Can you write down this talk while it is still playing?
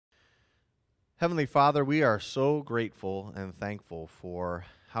Heavenly Father, we are so grateful and thankful for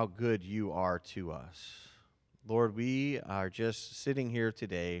how good you are to us. Lord, we are just sitting here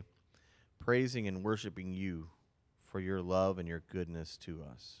today praising and worshiping you for your love and your goodness to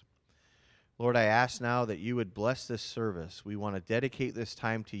us. Lord, I ask now that you would bless this service. We want to dedicate this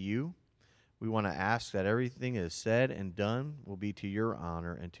time to you. We want to ask that everything is said and done will be to your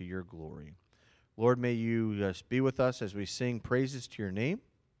honor and to your glory. Lord, may you just be with us as we sing praises to your name.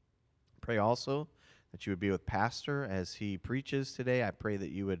 Pray also that you would be with Pastor as he preaches today. I pray that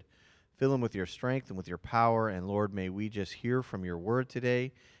you would fill him with your strength and with your power. And Lord, may we just hear from your word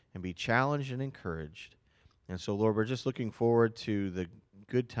today and be challenged and encouraged. And so, Lord, we're just looking forward to the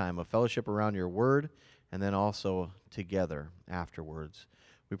good time of fellowship around your word and then also together afterwards.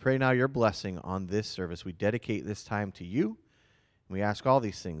 We pray now your blessing on this service. We dedicate this time to you. And we ask all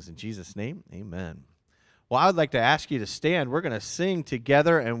these things in Jesus' name. Amen. Well, I would like to ask you to stand. We're going to sing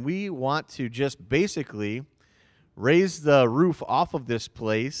together, and we want to just basically raise the roof off of this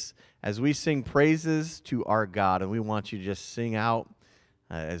place as we sing praises to our God. And we want you to just sing out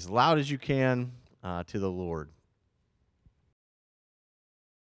as loud as you can to the Lord.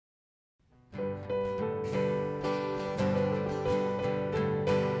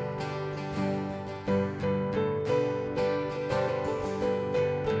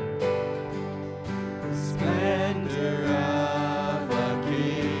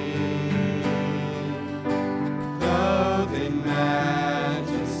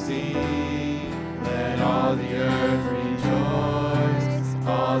 All the earth rejoice,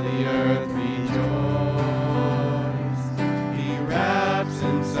 all the earth rejoice.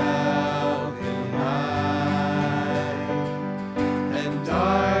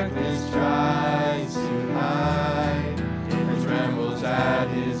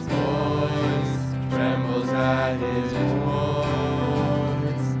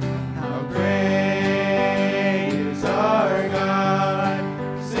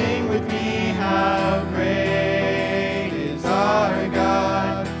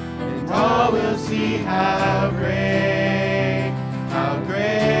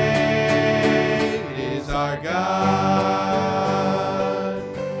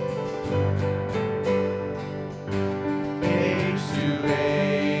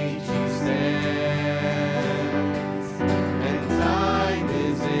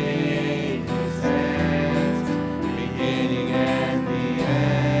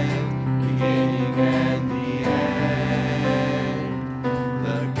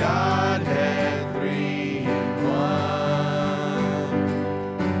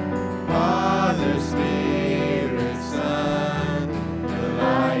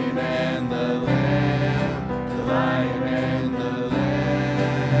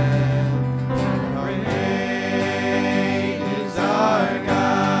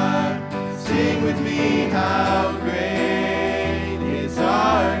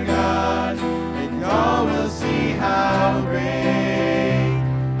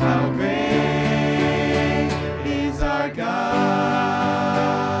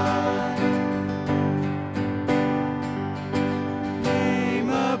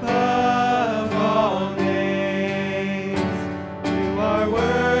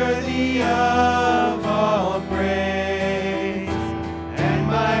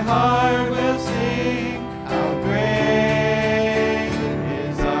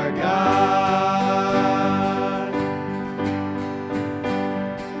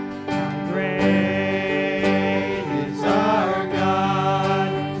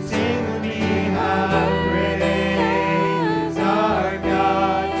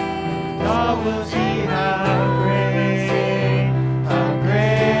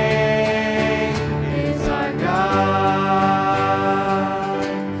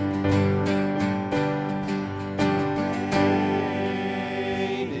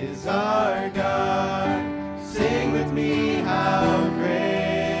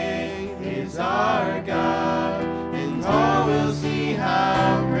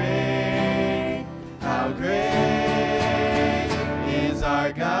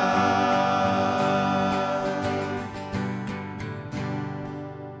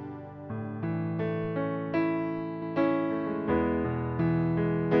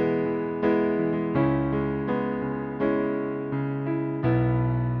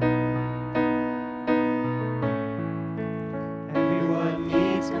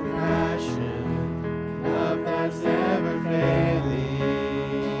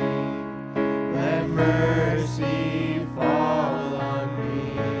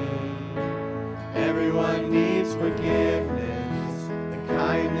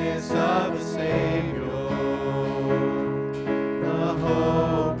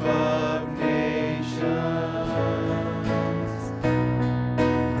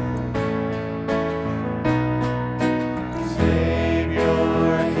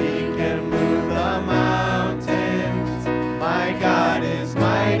 God is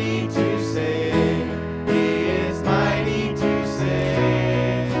mighty to save. He is mighty to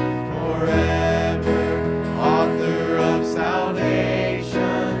save. Forever, author of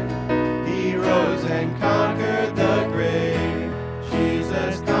salvation. He rose and conquered the grave.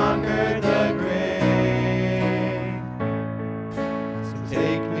 Jesus conquered the grave. So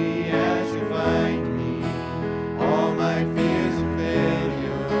take me as you find me, all my fears and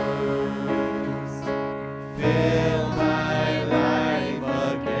failures. Fill my life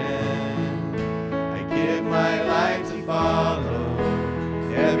again. I give my life to follow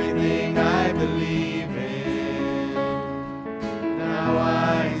everything I believe in. Now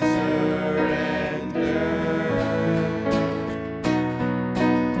I surrender.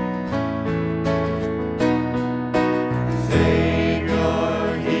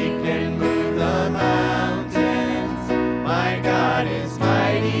 Savior, He can move the mountains. My God is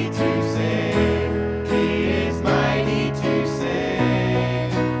mighty to save. He is mighty to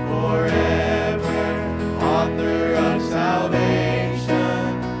save. Forever, author of salvation.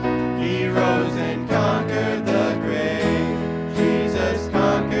 He rose and conquered the grave. Jesus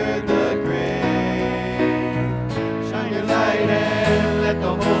conquered the grave. Shine your light and let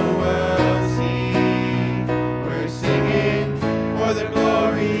the whole world see. We're singing for the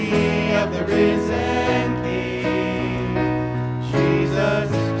glory of the risen King. Jesus,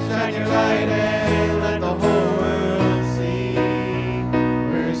 shine your light and let the whole world see.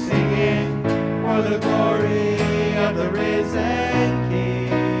 We're singing for the glory of the risen King.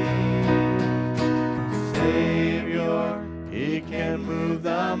 Savior, He can move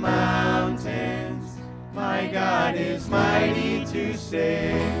the mountains. My God is mighty to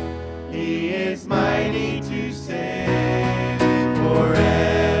save. He is mighty to save.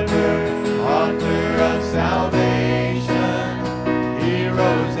 Forever, author of salvation. He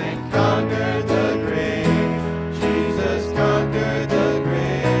rose and conquered the grave. Jesus conquered the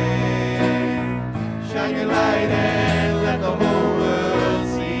grave. Shine your light and let the whole world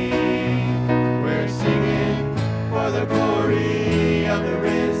see. We're singing for the glory of the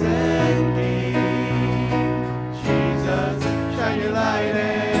risen King. Jesus, shine your light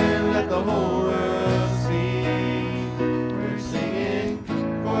and let the whole world see. We're singing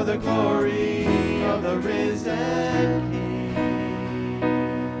for the glory of the risen King.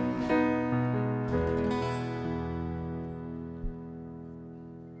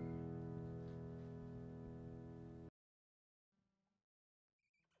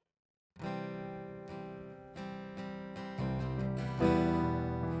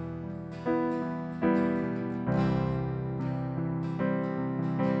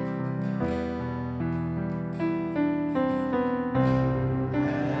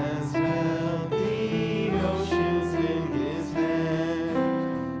 Has held the oceans in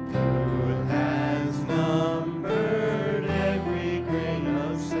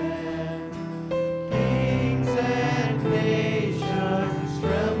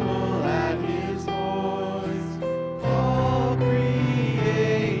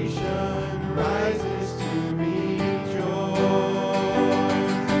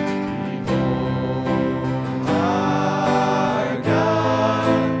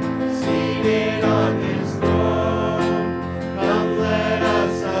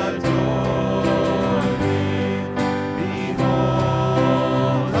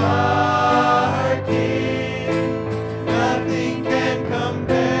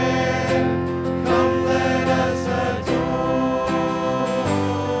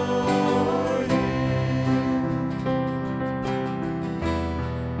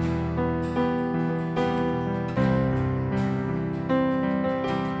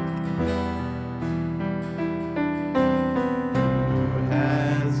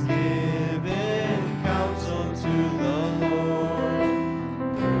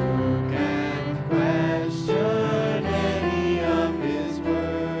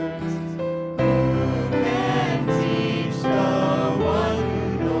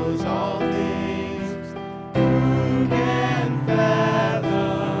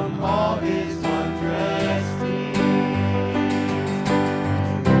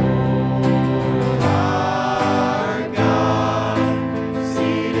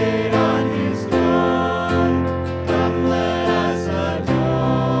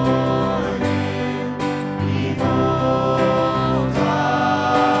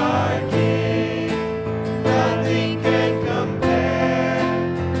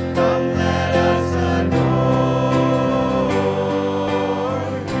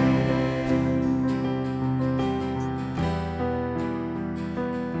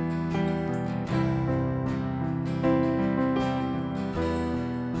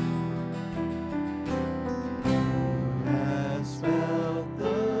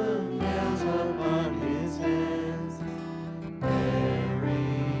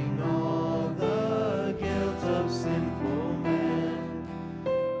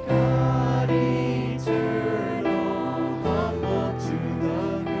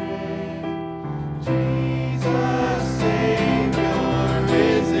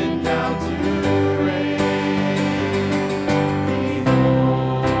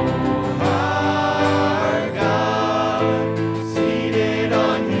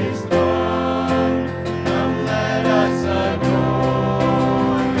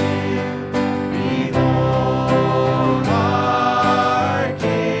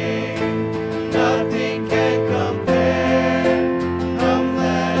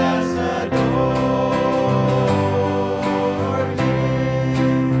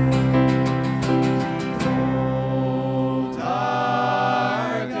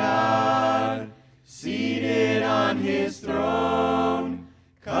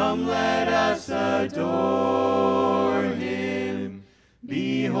Come, let us adore him.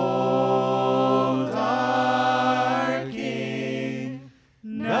 Behold our King.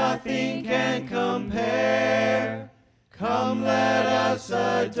 Nothing can compare. Come, let us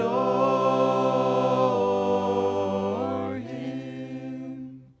adore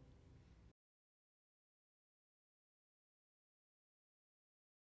him.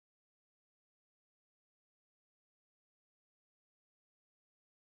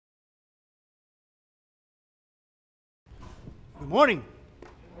 Good morning.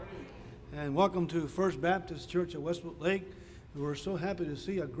 And welcome to First Baptist Church at Westwood Lake. We're so happy to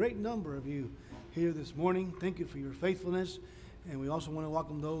see a great number of you here this morning. Thank you for your faithfulness. And we also want to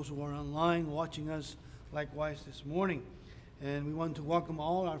welcome those who are online watching us likewise this morning. And we want to welcome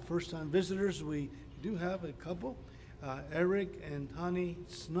all our first-time visitors. We do have a couple, Eric and Tani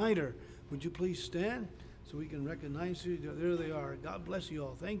Snyder. Would you please stand so we can recognize you? There they are. God bless you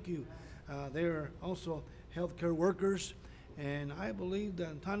all. Thank you. They are also healthcare workers. And I believe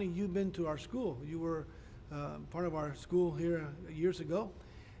that, Tani, you've been to our school. You were part of our school here years ago.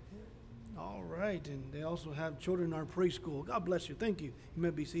 All right. And they also have children in our preschool. God bless you. Thank you. You may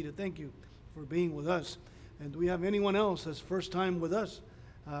be seated. Thank you for being with us. And do we have anyone else that's first time with us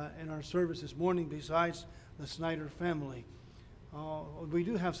in our service this morning besides the Snyder family? We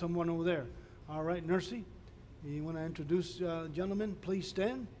do have someone over there. All right, Nursey, you want to introduce the gentleman? Please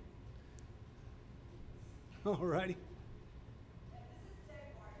stand. All righty.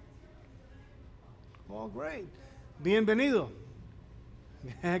 Oh, great. Bienvenido.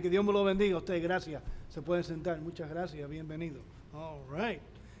 Que Dios me lo bendiga a usted. Gracias. Se pueden sentar. Muchas gracias. Bienvenido. All right.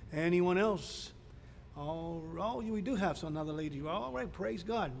 Anyone else? Oh, we do have another lady. All right. Praise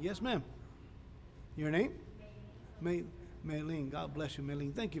God. Yes, ma'am. Your name? Maylene. God bless you,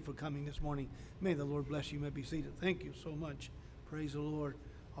 Maylene. Thank you for coming this morning. May the Lord bless you. You may be seated. Thank you so much. Praise the Lord.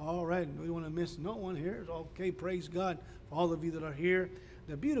 All right. We want to miss no one here. Okay. Praise God for all of you that are here.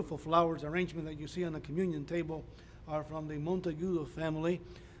 The beautiful flowers arrangement that you see on the communion table are from the Monteagudo family,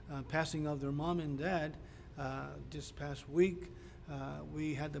 passing of their mom and dad. This past week,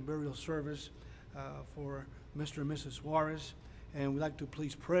 we had the burial service for Mr. and Mrs. Suarez, and we'd like to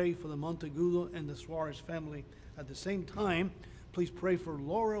please pray for the Monteagudo and the Suarez family. At the same time, please pray for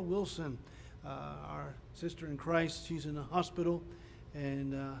Laura Wilson, our sister in Christ. She's in the hospital,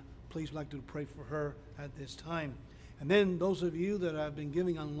 and please like to pray for her at this time. And then those of you that have been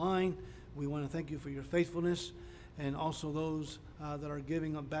giving online, we want to thank you for your faithfulness. And also those that are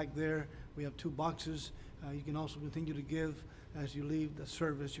giving up back there, we have 2 boxes. You can also continue to give as you leave the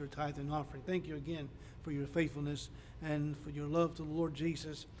service, your tithe and offering. Thank you again for your faithfulness and for your love to the Lord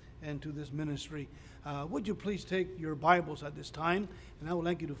Jesus and to this ministry. Would you please take your Bibles at this time? And I would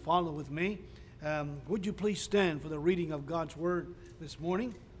like you to follow with me. Would you please stand for the reading of God's Word this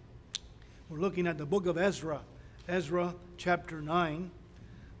morning? We're looking at the book of Ezra. Ezra chapter 9.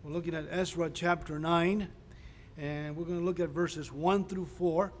 We're looking at Ezra chapter 9, and we're going to look at verses 1 through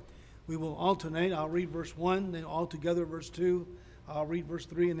 4. We will alternate. I'll read verse 1, then all together verse 2. I'll read verse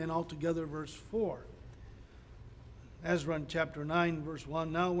 3, and then all together verse 4. Ezra chapter 9, verse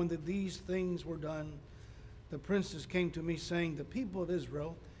 1. Now when these things were done, the princes came to me, saying, the people of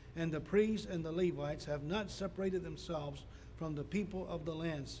Israel and the priests and the Levites have not separated themselves from the people of the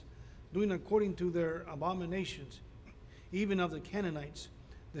lands, doing according to their abominations, even of the Canaanites,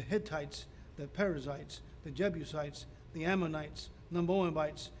 the Hittites, the Perizzites, the Jebusites, the Ammonites, the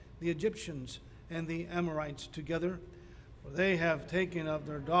Moabites, the Egyptians, and the Amorites together. For they have taken of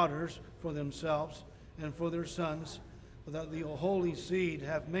their daughters for themselves and for their sons, for that the holy seed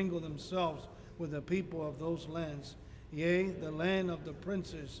have mingled themselves with the people of those lands. Yea, the land of the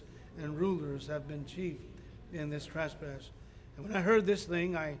princes and rulers have been chief in this trespass. And when I heard this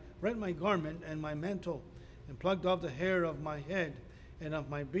thing, I rent my garment and my mantle, and plucked off the hair of my head and of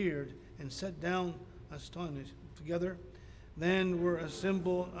my beard, and sat down astonished. Together then were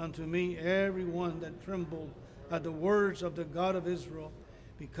assembled unto me every one that trembled at the words of the God of Israel,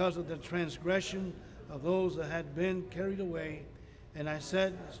 because of the transgression of those that had been carried away. And I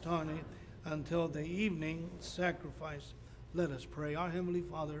sat astonished until the evening sacrifice. Let us pray. Our Heavenly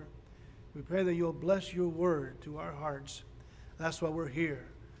Father, we pray that you'll bless your word to our hearts. That's why we're here.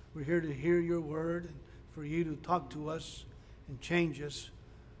 We're here to hear your word, and for you to talk to us and change us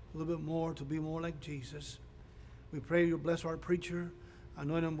a little bit more to be more like Jesus. We pray you'll bless our preacher,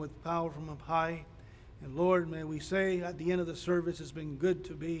 anoint him with power from up high. And Lord, may we say at the end of the service, it's been good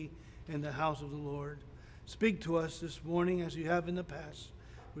to be in the house of the Lord. Speak to us this morning as you have in the past.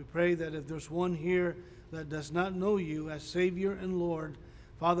 We pray that if there's one here that does not know you as Savior and Lord,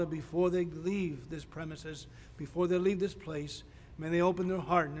 Father, before they leave this premises, before they leave this place, May they open their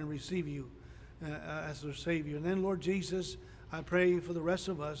heart and receive you as their Savior. And then, Lord Jesus, I pray for the rest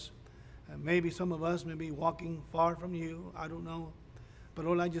of us. Maybe some of us may be walking far from you. I don't know. But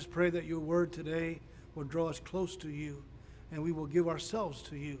Lord, I just pray that your word today will draw us close to you, and we will give ourselves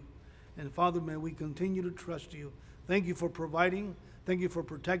to you. And Father, may we continue to trust you. Thank you for providing. Thank you for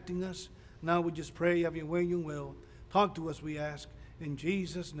protecting us. Now we just pray, have your way, your will. Talk to us, we ask. In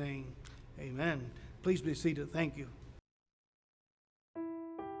Jesus' name, amen. Please be seated. Thank you.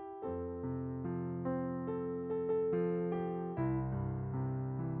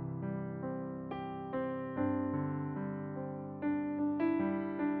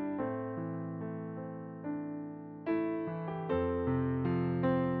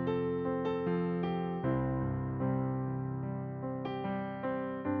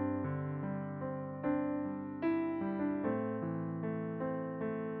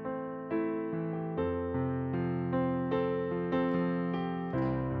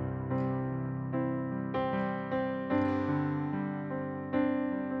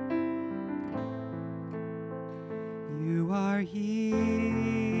 You are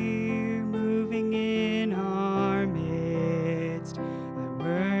here, moving in our midst. I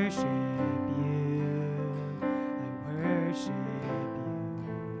worship you. I worship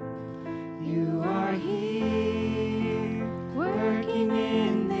you. You are here, working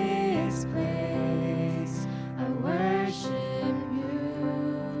in this place. I worship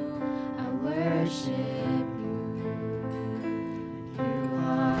you. I worship you. You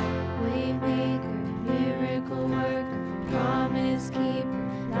are waymaker, miracle worker, promise keeper,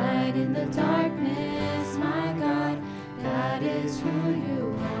 light in the darkness, my God, that is who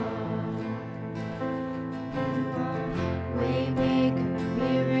you are. You are waymaker,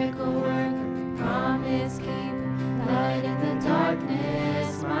 miracle worker, promise keeper, light in the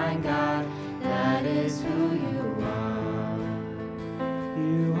darkness, my God, that is who you are.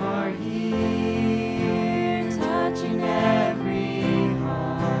 You are here, touching every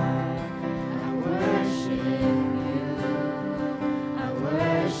heart. I worship you. I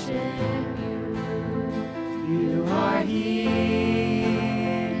worship you. You are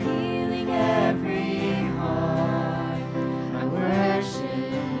here, healing every heart. I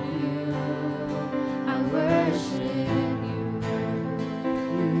worship you. I worship you.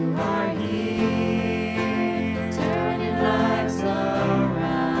 You are here, turning lives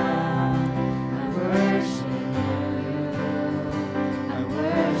around. I worship you. I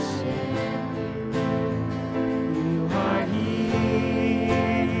worship you. You are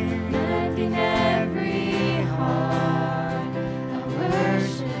here, mending every heart. I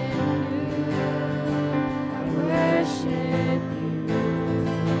worship you. I worship you.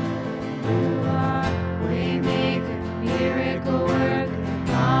 You are waymaker, miracle worker,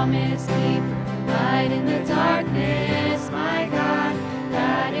 promise keeper, light in the darkness, my God,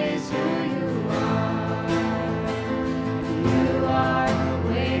 that is who you are. You are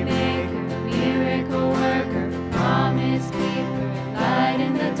waymaker, miracle worker, promise keeper, light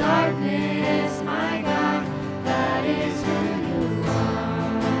in the darkness, my God, that is who you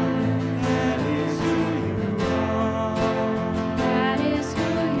are. That is who you are. That is who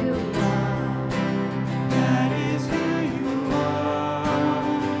you are. That is who you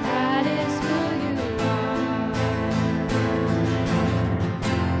are. That is who you are.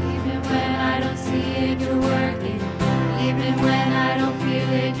 Even when I don't see it, you're working. Even when I don't feel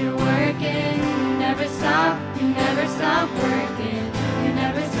it, you're working. You never stop working. You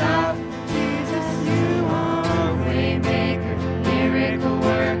never stop. Jesus, you are waymaker, miracle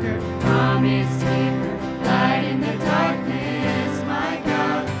worker, promise keeper, light in the darkness, my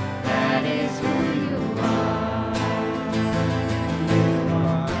God, that is who you are. You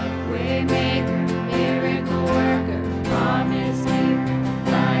are waymaker, miracle worker, promise keeper,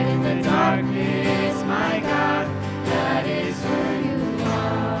 light in the darkness, my God, that is who you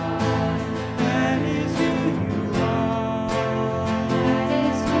are. That is who you are. That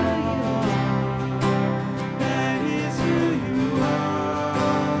is who you are. That is who you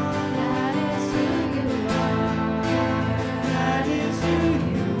are. That is who you are. That is who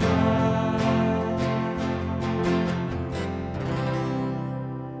you are.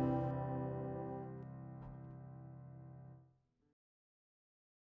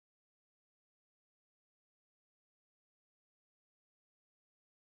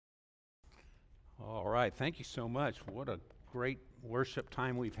 All right, thank you so much. What a great worship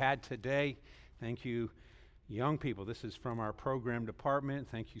time we've had today. Thank you, young people. This is from our program department.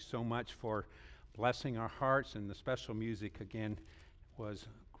 Thank you so much for blessing our hearts, and the special music again was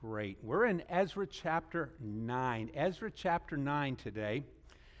great. We're in Ezra chapter 9. Ezra chapter 9 today.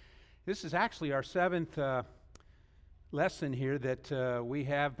 This is actually our seventh lesson here that we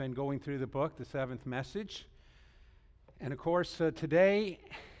have been going through the book, the seventh message. And of course, today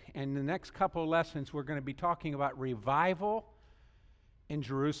and the next couple of lessons, we're going to be talking about revival in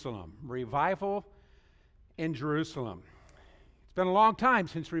Jerusalem. Revival in Jerusalem. It's been a long time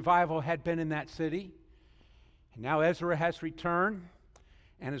since revival had been in that city. And now Ezra has returned.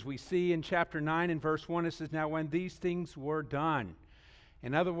 And as we see in chapter 9 and verse 1, it says, "Now when these things were done."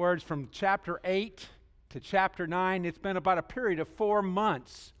 In other words, from chapter 8 to chapter 9, it's been about a period of 4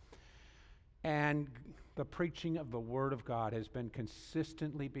 months. And the preaching of the Word of God has been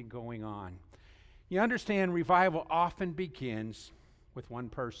consistently going on. You understand, revival often begins with one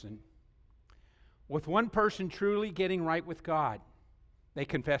person. With one person truly getting right with God. They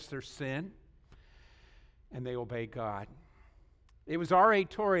confess their sin and they obey God. It was R.A.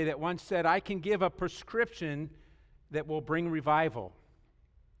 Torrey that once said, "I can give a prescription that will bring revival.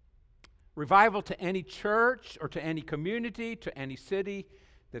 Revival to any church or to any community, to any city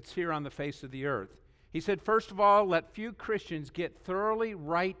that's here on the face of the earth." He said, first of all, let few Christians get thoroughly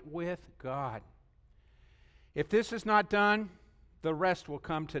right with God. If this is not done, the rest will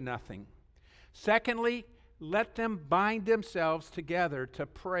come to nothing. Secondly, let them bind themselves together to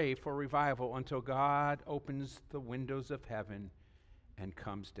pray for revival until God opens the windows of heaven and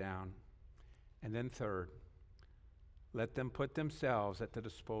comes down. And then third, let them put themselves at the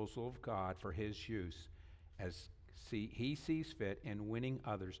disposal of God for His use as He sees fit in winning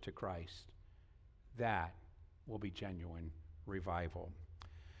others to Christ. That will be genuine revival.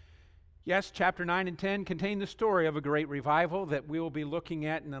 Yes, chapter 9 and 10 contain the story of a great revival that we will be looking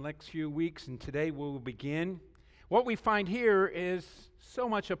at in the next few weeks, and today we will begin. What we find here is so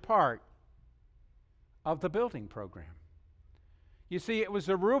much a part of the building program. You see, it was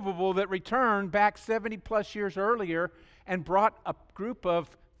Zerubbabel that returned back 70 plus years earlier and brought a group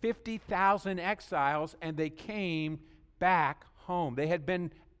of 50,000 exiles, and they came back home. They had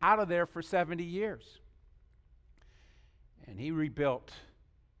been out of there for 70 years. And he rebuilt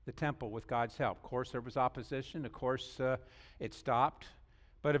the temple with God's help. Of course, there was opposition. Of course, it stopped.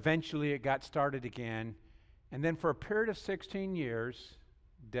 But eventually it got started again. And then for a period of 16 years,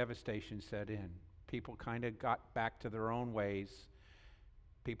 devastation set in. People kind of got back to their own ways.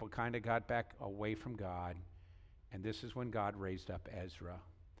 People kind of got back away from God. And this is when God raised up Ezra.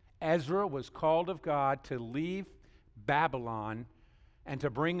 Ezra was called of God to leave Babylon and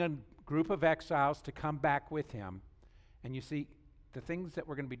to bring a group of exiles to come back with him. And you see, the things that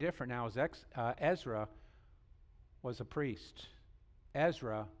were going to be different now is Ezra was a priest.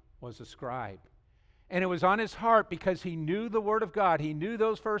 Ezra was a scribe. And it was on his heart because he knew the Word of God. He knew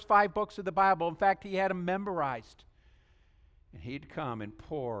those first 5 books of the Bible. In fact, he had them memorized. And he'd come and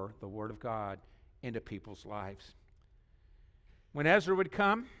pour the Word of God into people's lives. When Ezra would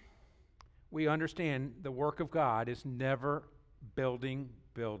come, we understand the work of God is never building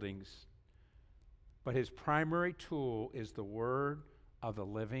buildings. But his primary tool is the Word of the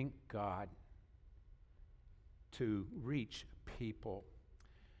living God to reach people.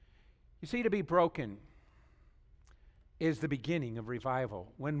 You see, to be broken is the beginning of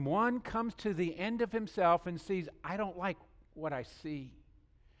revival. When one comes to the end of himself and sees, I don't like what I see.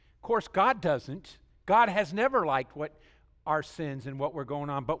 Of course, God doesn't. God has never liked what our sins and what we're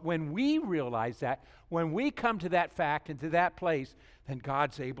going on. But when we realize that, when we come to that fact and to that place, then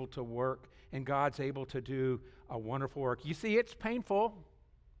God's able to work and God's able to do a wonderful work. You see, it's painful.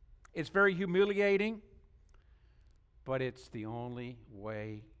 It's very humiliating. But it's the only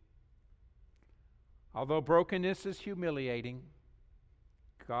way. Although brokenness is humiliating,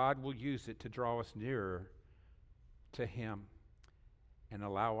 God will use it to draw us nearer to Him and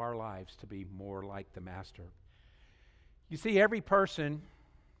allow our lives to be more like the Master. You see, every person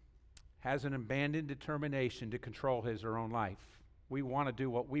has an abandoned determination to control his or own life. We want to do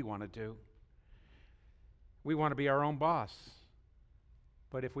what we want to do. We want to be our own boss.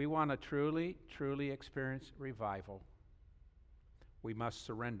 But if we want to truly, truly experience revival, we must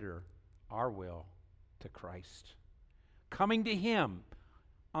surrender our will to Christ. Coming to Him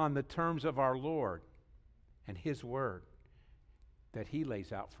on the terms of our Lord and His Word that He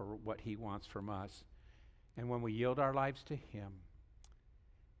lays out for what He wants from us. And when we yield our lives to Him,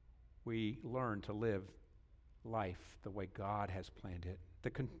 we learn to live life the way God has planned it,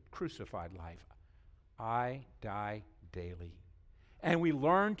 the crucified life. I die daily. And we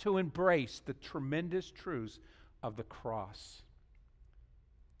learn to embrace the tremendous truths of the cross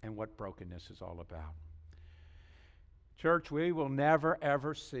and what brokenness is all about. Church, we will never,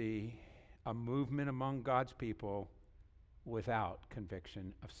 ever see a movement among God's people without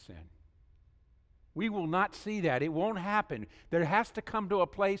conviction of sin. We will not see that. It won't happen. There has to come to a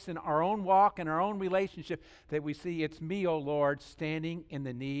place in our own walk and our own relationship that we see, it's me, O Lord, standing in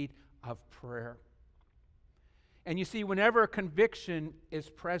the need of prayer. And you see, whenever a conviction is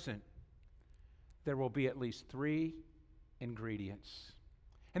present, there will be at least 3 ingredients.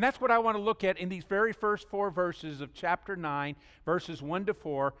 And that's what I want to look at in these very first 4 verses of chapter 9, verses 1 to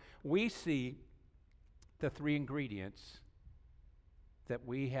 4. We see the 3 ingredients that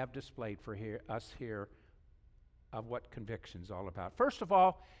we have displayed for us here of what conviction is all about. First of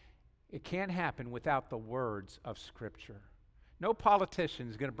all, it can't happen without the words of Scripture. No politician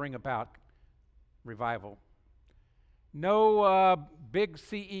is going to bring about revival. No big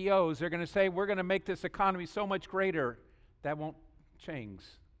CEOs are going to say, we're going to make this economy so much greater. That won't change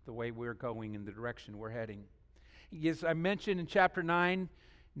the way we're going in the direction we're heading. As I mentioned in chapter 9,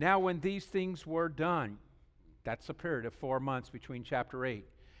 now when these things were done, that's a period of 4 months between chapter 8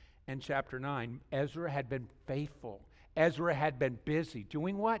 and chapter 9. Ezra had been faithful. Ezra had been busy.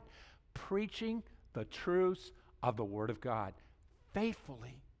 Doing what? Preaching the truths of the Word of God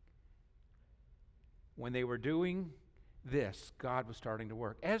faithfully. When they were doing this, God was starting to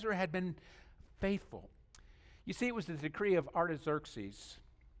work. Ezra had been faithful. You see, it was the decree of Artaxerxes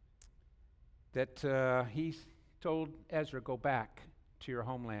that he told Ezra, go back to your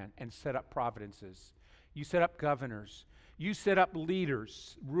homeland and set up providences. You set up governors. You set up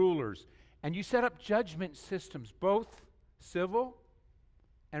leaders, rulers, and you set up judgment systems, both civil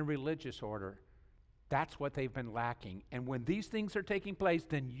and religious order. That's what they've been lacking. And when these things are taking place,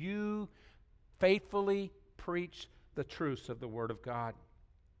 then you faithfully preach the truths of the Word of God.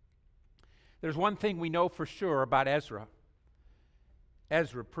 There's one thing we know for sure about Ezra.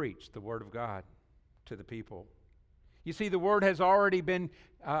 Ezra preached the Word of God to the people. You see, the word has already been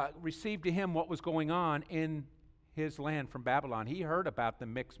received to him what was going on in his land from Babylon. He heard about the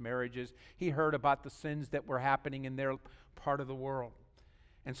mixed marriages. He heard about the sins that were happening in their part of the world.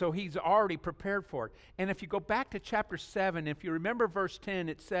 And so he's already prepared for it. And if you go back to chapter 7, if you remember verse 10,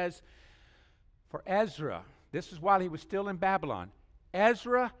 it says, for Ezra, this is while he was still in Babylon,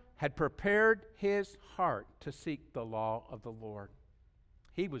 Ezra had prepared his heart to seek the law of the Lord.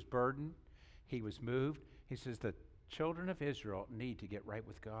 He was burdened. He was moved. He says, the children of Israel need to get right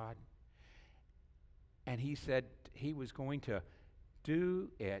with God. And he said he was going to do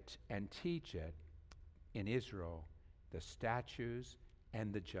it and teach it in Israel, the statutes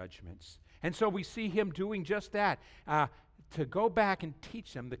and the judgments. And so we see him doing just that, to go back and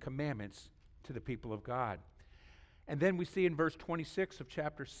teach them the commandments to the people of God. And then we see in verse 26 of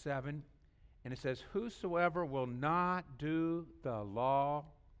chapter 7, and it says, whosoever will not do the law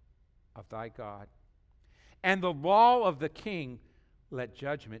of thy God, and the law of the king, let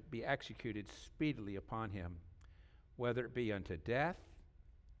judgment be executed speedily upon him, whether it be unto death,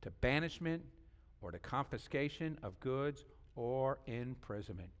 to banishment, or to confiscation of goods, or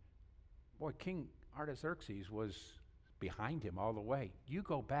imprisonment. Boy, King Artaxerxes was behind him all the way. You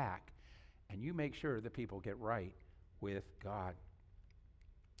go back and you make sure the people get right with God.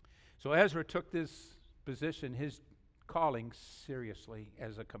 So Ezra took this position, his calling, seriously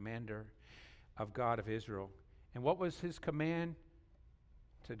as a commander of God of Israel. And what was his command?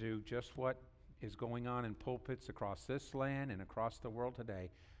 To do just what is going on in pulpits across this land and across the world today,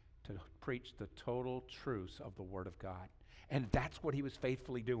 to preach the total truths of the Word of God. And that's what he was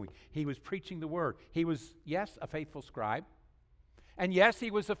faithfully doing. He was preaching the Word. He was, yes, a faithful scribe. And yes, he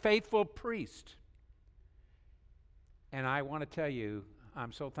was a faithful priest. And I want to tell you,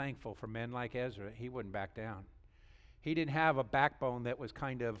 I'm so thankful for men like Ezra. He wouldn't back down. He didn't have a backbone that was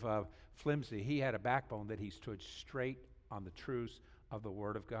kind of flimsy. He had a backbone that he stood straight on the truths of the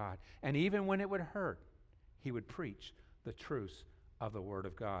Word of God. And even when it would hurt, he would preach the truths of the Word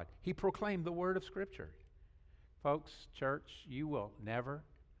of God. He proclaimed the Word of Scripture. Folks, church, you will never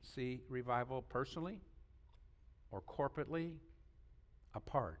see revival personally or corporately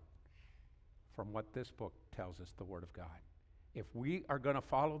apart from what this book tells us, the Word of God. If we are going to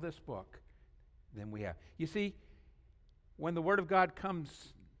follow this book, then we have. You see, when the Word of God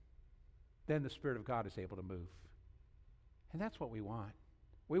comes, then the Spirit of God is able to move. And that's what we want.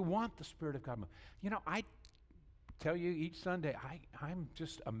 We want the Spirit of God to move. You know, I tell you each Sunday, I'm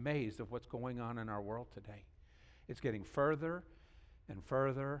just amazed at what's going on in our world today. It's getting further and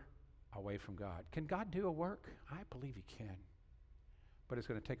further away from God. Can God do a work? I believe He can. But it's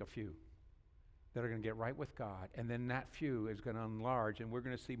going to take a few that are going to get right with God. And then that few is going to enlarge, and we're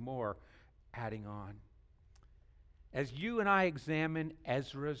going to see more adding on. As you and I examine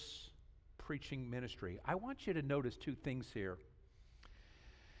Ezra's preaching ministry, I want you to notice two things here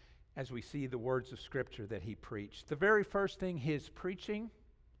as we see the words of Scripture that he preached. The very first thing, his preaching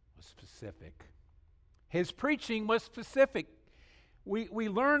was specific. His preaching was specific. We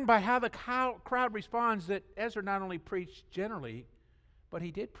learn by how the crowd responds that Ezra not only preached generally, but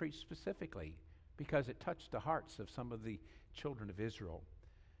he did preach specifically because it touched the hearts of some of the children of Israel.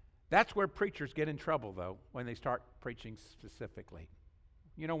 That's where preachers get in trouble, though, when they start preaching specifically.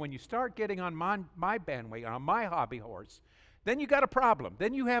 You know, when you start getting on my bandwagon, on my hobby horse, then you got a problem.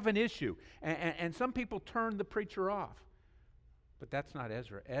 Then you have an issue. And some people turn the preacher off. But that's not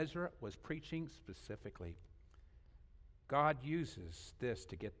Ezra. Ezra was preaching specifically. God uses this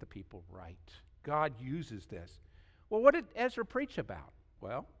to get the people right. God uses this. Well, what did Ezra preach about?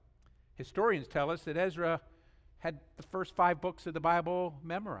 Well, historians tell us that Ezra had the first 5 books of the Bible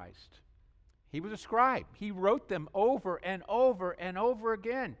memorized. He was a scribe. He wrote them over and over and over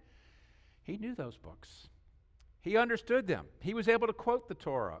again. He knew those books. He understood them. He was able to quote the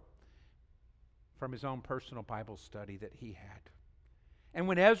Torah from his own personal Bible study that he had. And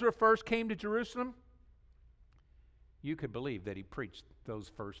when Ezra first came to Jerusalem, you could believe that he preached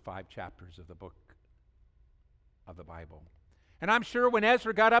those first 5 chapters of the book of the Bible. And I'm sure when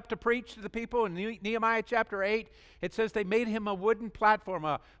Ezra got up to preach to the people in Nehemiah chapter 8, it says they made him a wooden platform,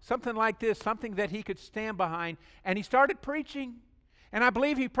 something like this, something that he could stand behind. And he started preaching. And I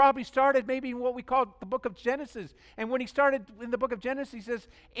believe he probably started maybe in what we call the book of Genesis. And when he started in the book of Genesis, he says,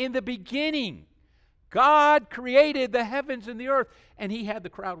 in the beginning, God created the heavens and the earth. And he had the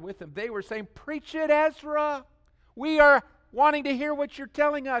crowd with him. They were saying, preach it, Ezra. We are wanting to hear what you're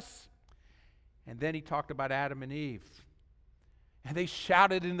telling us. And then he talked about Adam and Eve. And they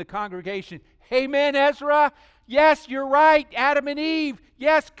shouted in the congregation, amen, Ezra. Yes, you're right, Adam and Eve.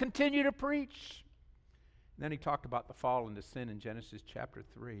 Yes, continue to preach. And then he talked about the fall into sin in Genesis chapter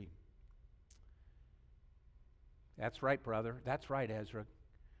 3. That's right, brother. That's right, Ezra.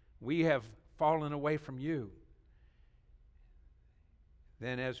 We have fallen away from you.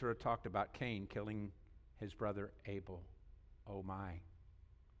 Then Ezra talked about Cain killing his brother Abel. Oh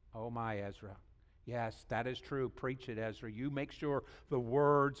my, Ezra. Yes, that is true. Preach it, Ezra. You make sure the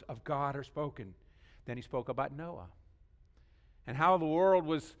words of God are spoken. Then he spoke about Noah and how the world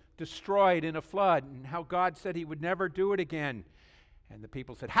was destroyed in a flood and how God said he would never do it again. And the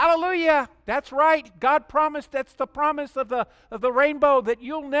people said, hallelujah, that's right. God promised, that's the promise of the rainbow, that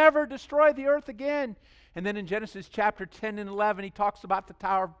you'll never destroy the earth again. And then in Genesis chapter 10 and 11, he talks about the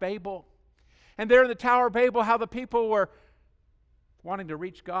Tower of Babel. And there in the Tower of Babel, how the people were wanting to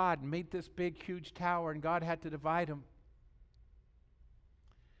reach God and made this big, huge tower, and God had to divide them.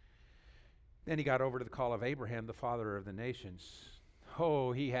 Then he got over to the call of Abraham, the father of the nations.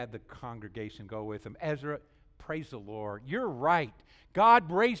 Oh, he had the congregation go with him. Ezra, praise the Lord. You're right.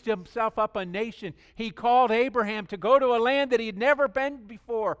 God raised himself up a nation. He called Abraham to go to a land that he had never been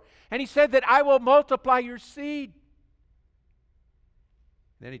before. And he said that I will multiply your seed.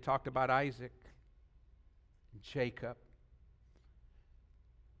 Then he talked about Isaac and Jacob.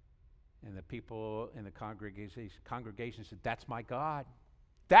 And the people in the congregation said, that's my God.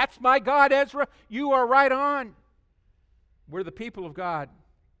 That's my God, Ezra. You are right on. We're the people of God.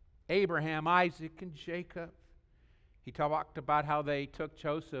 Abraham, Isaac, and Jacob. He talked about how they took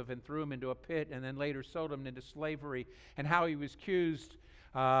Joseph and threw him into a pit and then later sold him into slavery, and how he was accused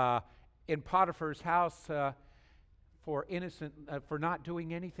in Potiphar's house for not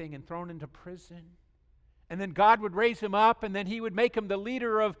doing anything and thrown into prison. And then God would raise him up, and then he would make him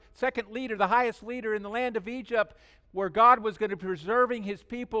the second leader, the highest leader in the land of Egypt, where God was going to be preserving his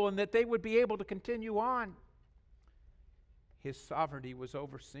people and that they would be able to continue on. His sovereignty was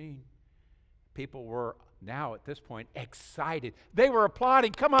overseen. People were now at this point excited. They were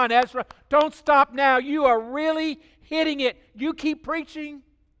applauding. Come on, Ezra, don't stop now. You are really hitting it. You keep preaching.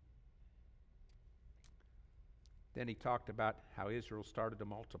 Then he talked about how Israel started to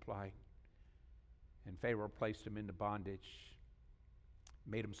multiply. And Pharaoh placed them into bondage,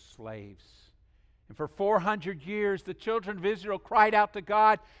 made them slaves. And for 400 years, the children of Israel cried out to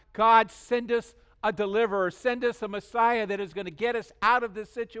God, God, send us a deliverer, send us a Messiah that is going to get us out of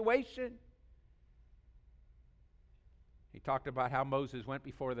this situation. He talked about how Moses went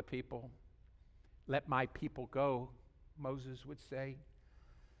before the people. Let my people go, Moses would say.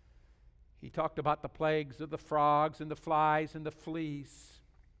 He talked about the plagues of the frogs and the flies and the fleas.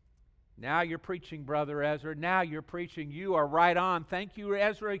 Now you're preaching, Brother Ezra. Now you're preaching. You are right on. Thank you,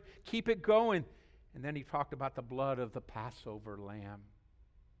 Ezra. Keep it going. And then he talked about the blood of the Passover lamb.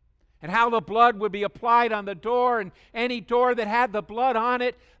 And how the blood would be applied on the door, and any door that had the blood on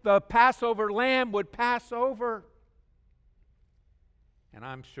it, the Passover lamb would pass over. And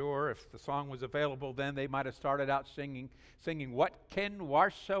I'm sure if the song was available then, they might have started out singing, what can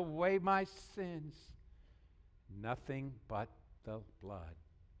wash away my sins? Nothing but the blood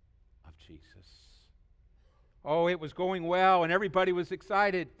of Jesus. Oh, it was going well, and everybody was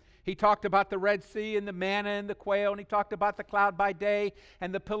excited. He talked about the Red Sea and the manna and the quail, and he talked about the cloud by day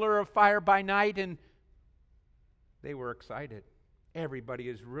and the pillar of fire by night, and they were excited. Everybody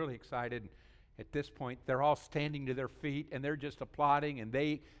is really excited. At this point, they're all standing to their feet, and they're just applauding, and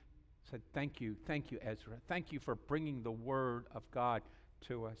they said, thank you, Ezra. Thank you for bringing the Word of God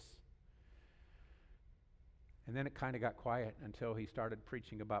to us. And then it kind of got quiet until he started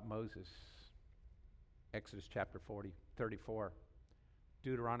preaching about Moses. Exodus chapter 34.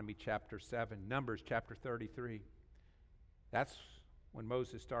 Deuteronomy chapter 7, Numbers chapter 33. That's when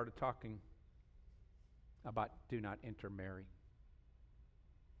Moses started talking about do not intermarry.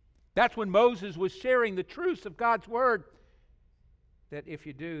 That's when Moses was sharing the truths of God's word, that if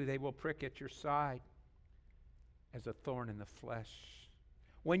you do, they will prick at your side as a thorn in the flesh.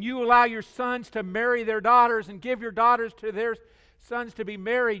 When you allow your sons to marry their daughters and give your daughters to their sons to be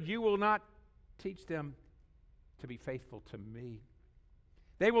married, you will not teach them to be faithful to me.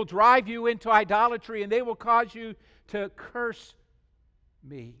 They will drive you into idolatry, and they will cause you to curse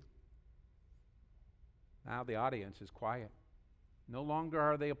me. Now the audience is quiet. No longer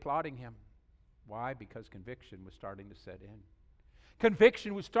are they applauding him. Why? Because conviction was starting to set in.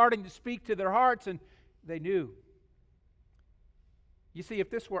 Conviction was starting to speak to their hearts, and they knew. You see,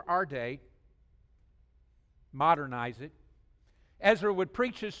 if this were our day, modernize it. Ezra would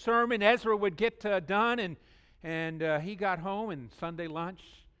preach his sermon. Ezra would get done, and he got home and Sunday lunch,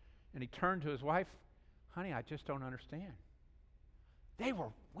 and he turned to his wife, honey, I just don't understand. They were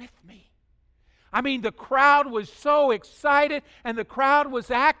with me. I mean, the crowd was so excited, and the crowd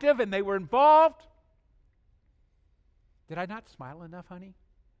was active, and they were involved. Did I not smile enough, honey?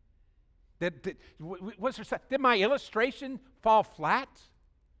 Did my illustration fall flat?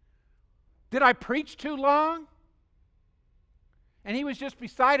 Did I preach too long? And he was just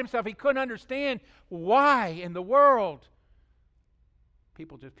beside himself. He couldn't understand why in the world.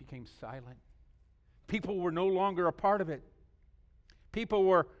 People just became silent. People were no longer a part of it. People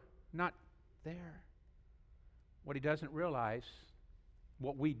were not there. What he doesn't realize,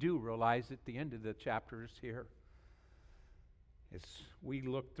 what we do realize at the end of the chapters here, as we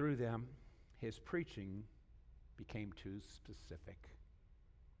look through them, his preaching became too specific.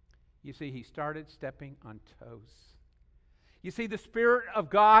 You see, he started stepping on toes. You see, the Spirit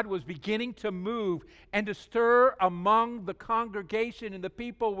of God was beginning to move and to stir among the congregation, and the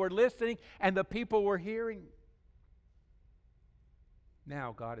people were listening and the people were hearing.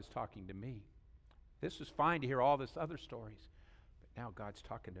 Now God is talking to me. This is fine to hear all this other stories, but now God's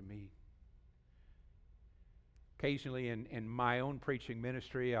talking to me. Occasionally in my own preaching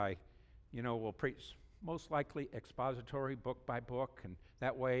ministry, I will preach most likely expository, book by book, and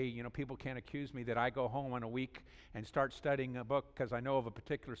that way, people can't accuse me that I go home on a week and start studying a book because I know of a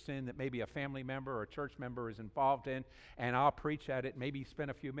particular sin that maybe a family member or a church member is involved in, and I'll preach at it, maybe spend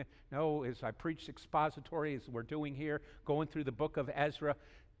a few minutes. No, as I preach expository, as we're doing here, going through the book of Ezra,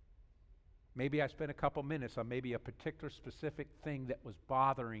 maybe I spend a couple minutes on maybe a particular specific thing that was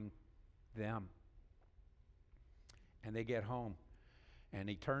bothering them. And they get home, and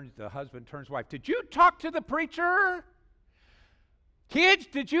the husband turns to the wife, did you talk to the preacher? Kids,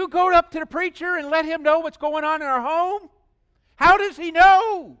 did you go up to the preacher and let him know what's going on in our home? How does he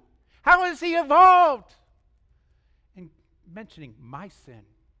know? How has he evolved? And mentioning my sin,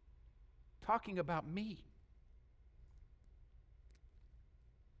 talking about me.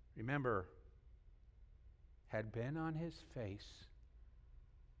 Remember, had been on his face,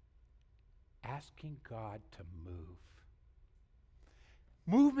 asking God to move.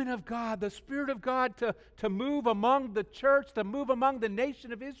 Movement of God, the Spirit of God to move among the church, to move among the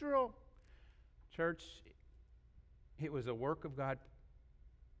nation of Israel. Church, it was a work of God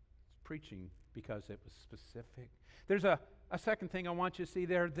preaching because it was specific. There's a second thing I want you to see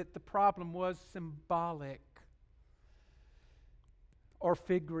there, that the problem was symbolic or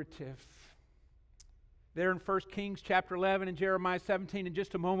figurative. There in 1 Kings chapter 11 and Jeremiah 17, in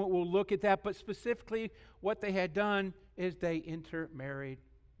just a moment we'll look at that, but specifically what they had done is they intermarried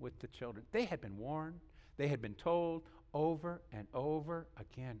with the children. They had been warned, they had been told over and over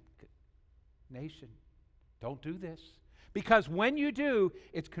again, nation, don't do this. Because when you do,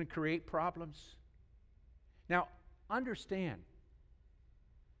 it's going to create problems. Now, understand,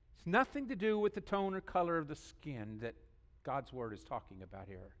 it's nothing to do with the tone or color of the skin that God's Word is talking about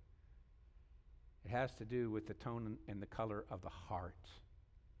here. It has to do with the tone and the color of the heart.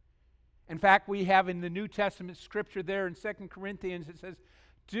 In fact, we have in the New Testament scripture there in 2 Corinthians, it says,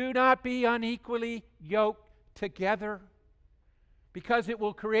 do not be unequally yoked together, because it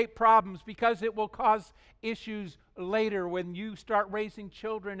will create problems, because it will cause issues later when you start raising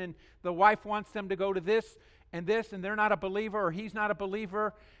children and the wife wants them to go to this and this, and they're not a believer, or he's not a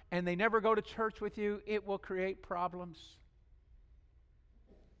believer, and they never go to church with you, it will create problems.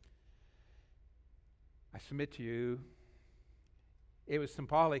 I submit to you, it was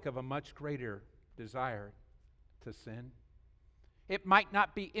symbolic of a much greater desire to sin. It might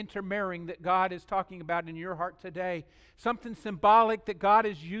not be intermarrying that God is talking about in your heart today. Something symbolic that God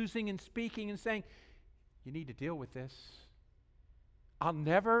is using and speaking and saying, you need to deal with this. I'll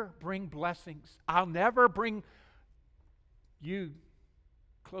never bring blessings. I'll never bring you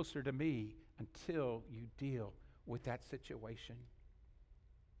closer to me until you deal with that situation.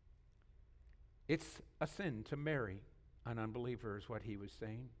 It's a sin to marry an unbeliever, is what he was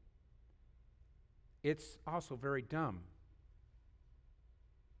saying. It's also very dumb,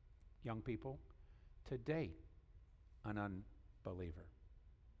 young people, to date an unbeliever.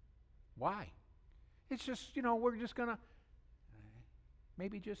 Why? It's just, we're just going to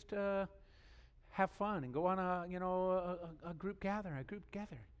maybe just have fun and go on a group gathering,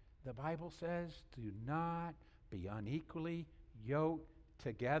 The Bible says, do not be unequally yoked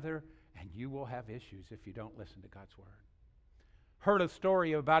together, and you will have issues if you don't listen to God's word. Heard a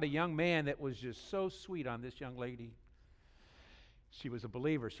story about a young man that was just so sweet on this young lady. She was a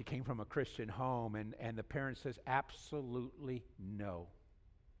believer. She came from a Christian home, and the parent says, absolutely no.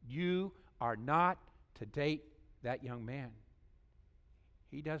 You are not to date that young man.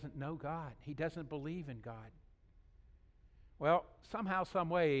 He doesn't know God. He doesn't believe in God. Well, somehow, some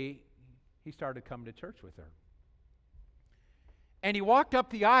way, he started coming to church with her. And he walked up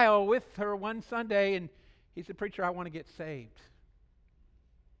the aisle with her one Sunday, and he said, preacher, I want to get saved.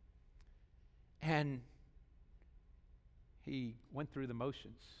 And he went through the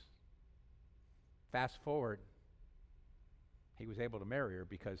motions. Fast forward, he was able to marry her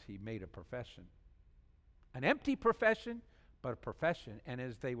because he made a profession. An empty profession, but a profession. And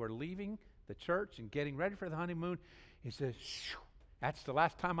as they were leaving the church and getting ready for the honeymoon, he says, that's the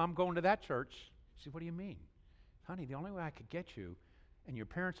last time I'm going to that church. She said, what do you mean? Honey, the only way I could get you, and your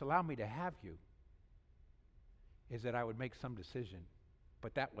parents allow me to have you, is that I would make some decision.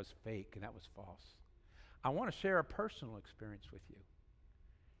 But that was fake and that was false. I want to share a personal experience with you.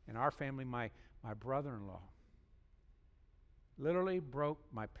 In our family, my brother-in-law literally broke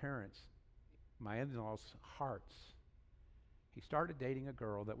my parents, my in-laws' hearts. He started dating a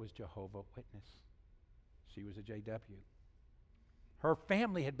girl that was Jehovah's Witness. She was a JW. Her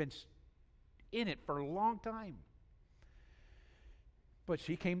family had been in it for a long time. But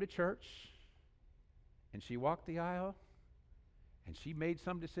she came to church, and she walked the aisle, and she made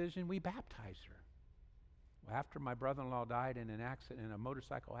some decision. We baptized her. Well, after my brother-in-law died in a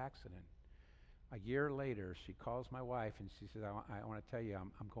motorcycle accident, a year later, she calls my wife, and she says, I want to tell you,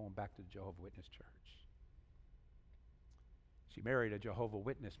 I'm going back to the Jehovah's Witness church. She married a Jehovah's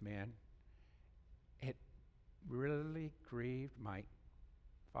Witness man. It really grieved my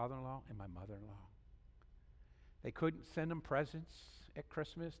father-in-law and my mother-in-law. They couldn't send them presents at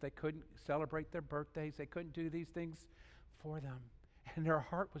Christmas. They couldn't celebrate their birthdays. They couldn't do these things for them. And their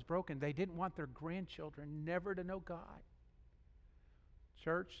heart was broken. They didn't want their grandchildren never to know God.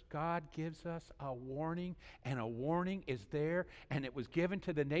 Church, God gives us a warning, and a warning is there, and it was given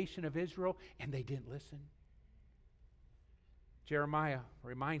to the nation of Israel, and they didn't listen. Jeremiah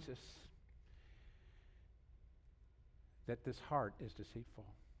reminds us that this heart is deceitful.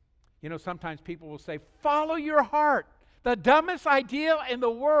 Sometimes people will say, follow your heart. The dumbest idea in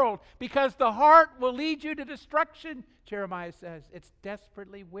the world, because the heart will lead you to destruction. Jeremiah says, it's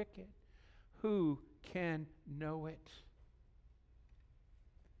desperately wicked. Who can know it?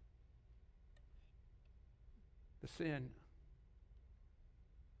 The sin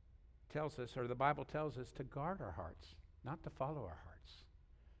tells us, or the Bible tells us, to guard our hearts, not to follow our hearts,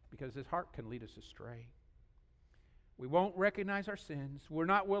 because this heart can lead us astray. We won't recognize our sins. We're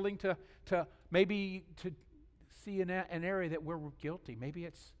not willing to maybe to see an area that we're guilty. Maybe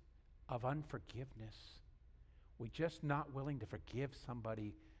it's of unforgiveness. We're just not willing to forgive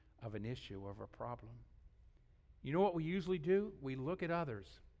somebody of an issue, of a problem. You know what we usually do? We look at others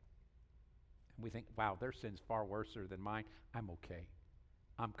and we think, wow, their sin's far worse than mine. I'm okay.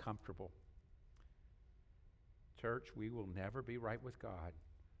 I'm comfortable. Church, we will never be right with God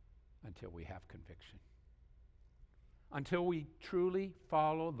until we have conviction. Until we truly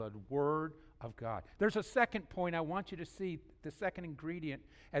follow the Word of God. There's a second point I want you to see, the second ingredient,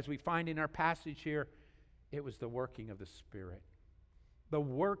 as we find in our passage here. It was the working of the Spirit. The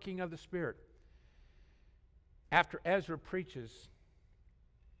working of the Spirit. After Ezra preaches,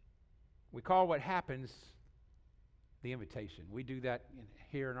 we call what happens the invitation. We do that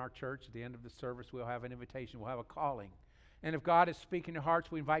here in our church. At the end of the service, we'll have an invitation. We'll have a calling. And if God is speaking to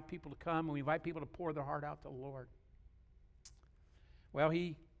hearts, we invite people to come, and we invite people to pour their heart out to the Lord. Well,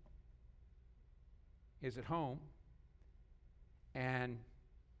 he is at home, and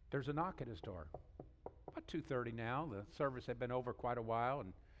there's a knock at his door. About 2:30 now. The service had been over quite a while,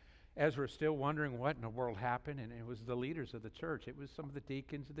 and Ezra is still wondering what in the world happened, and it was the leaders of the church. It was some of the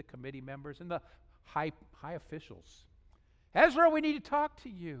deacons and the committee members and the high officials. Ezra, we need to talk to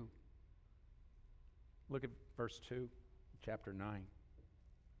you. Look at verse 2, chapter 9.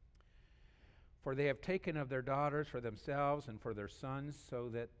 For they have taken of their daughters for themselves and for their sons, so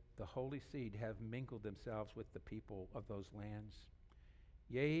that the holy seed have mingled themselves with the people of those lands.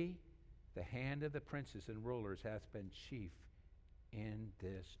 Yea, the hand of the princes and rulers hath been chief in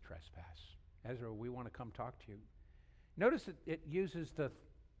this trespass. Ezra, we want to come talk to you. Notice that it uses the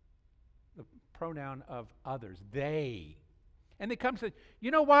pronoun of others, they. And they come and say,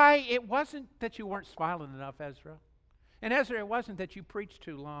 you know why? It wasn't that you weren't smiling enough, Ezra. And Ezra, it wasn't that you preached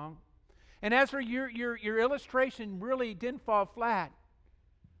too long. And Ezra, your illustration really didn't fall flat.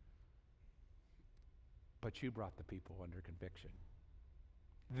 But you brought the people under conviction.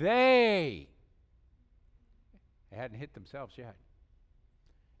 They hadn't hit themselves yet.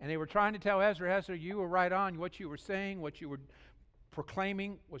 And they were trying to tell Ezra, you were right on. What you were saying, what you were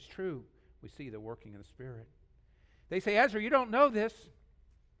proclaiming was true. We see the working of the Spirit. They say, Ezra, you don't know this,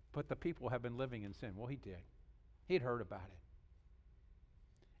 but the people have been living in sin. Well, he did. He'd heard about it.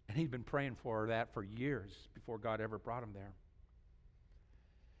 And he'd been praying for that for years before God ever brought him there.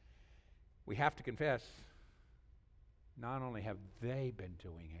 We have to confess, not only have they been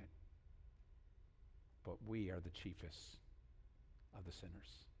doing it, but we are the chiefest of the sinners.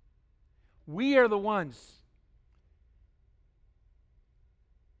 We are the ones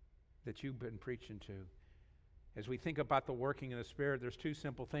that you've been preaching to. As we think about the working of the Spirit, there's two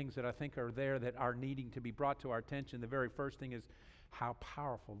simple things that I think are there that are needing to be brought to our attention. The very first thing is how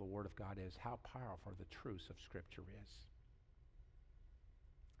powerful the Word of God is, how powerful the truth of Scripture is.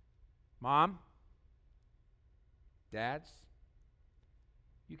 Mom, dads,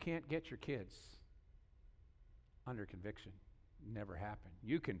 you can't get your kids under conviction. Never happened.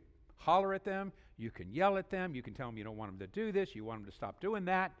 You can holler at them, you can yell at them, you can tell them you don't want them to do this, you want them to stop doing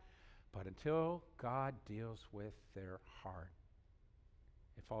that, but until God deals with their heart,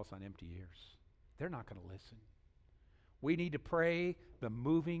 it falls on empty ears. They're not going to listen. We need to pray the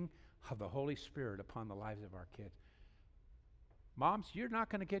moving of the Holy Spirit upon the lives of our kids. Moms, you're not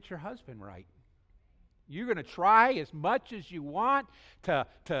going to get your husband right. You're going to try as much as you want to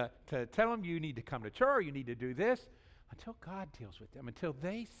tell them you need to come to church, you need to do this, until God deals with them, until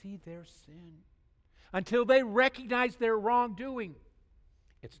they see their sin, until they recognize their wrongdoing.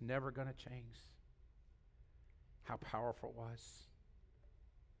 It's never going to change. How powerful it was.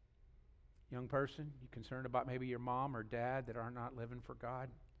 Young person, you concerned about maybe your mom or dad that are not living for God?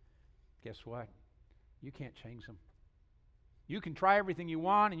 Guess what? You can't change them. You can try everything you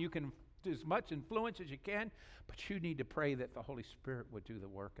want and you can do as much influence as you can, but you need to pray that the Holy Spirit would do the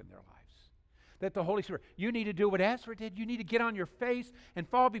work in their lives. That the Holy Spirit, you need to do what Ezra did. You need to get on your face and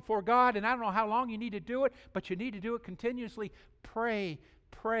fall before God, and I don't know how long you need to do it, but you need to do it continuously. Pray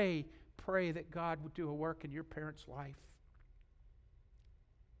that God would do a work in your parents' life.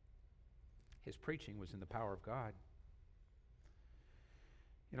 His preaching was in the power of God.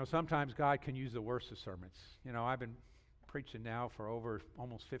 You know, sometimes God can use the worst of sermons. You know, I've been preaching now for over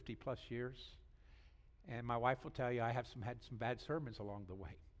almost 50 plus years, and my wife will tell you I have had some bad sermons along the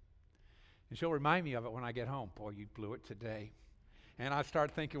way. And she'll remind me of it when I get home. Boy, you blew it today. And I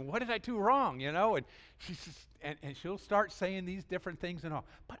start thinking, what did I do wrong? You know, and she'll start saying these different things and all.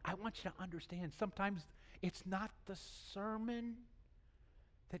 But I want you to understand, sometimes it's not the sermon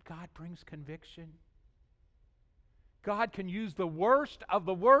that God brings conviction. God can use the worst of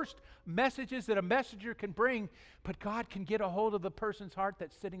the worst messages that a messenger can bring, but God can get a hold of the person's heart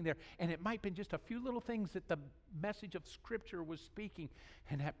that's sitting there. And it might be just a few little things that the message of Scripture was speaking,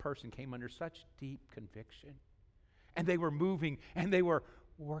 and that person came under such deep conviction. And they were moving, and they were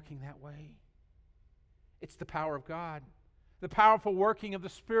working that way. It's the power of God. The powerful working of the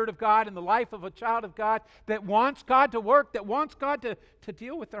Spirit of God in the life of a child of God that wants God to work, that wants God to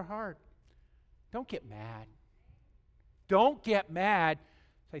deal with their heart. Don't get mad. Don't get mad.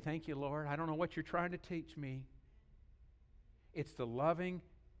 Say, thank you, Lord. I don't know what you're trying to teach me. It's the loving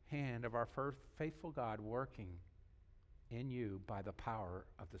hand of our faithful God working in you by the power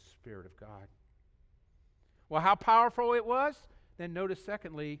of the Spirit of God. Well, how powerful it was? Then notice,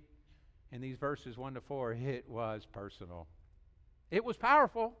 secondly, in these verses 1 to 4, it was personal. It was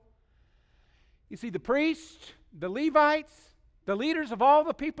powerful. You see, the priests, the Levites, the leaders of all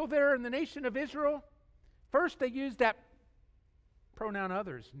the people there in the nation of Israel, first they used that pronoun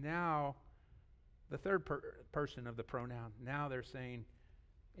others. Now, the third person of the pronoun, now they're saying,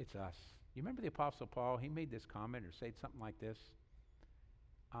 it's us. You remember the Apostle Paul? He made this comment or said something like this.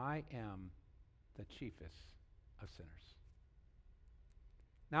 I am the chiefest of sinners.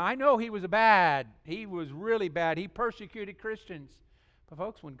 Now, I know he was bad. He was really bad. He persecuted Christians. But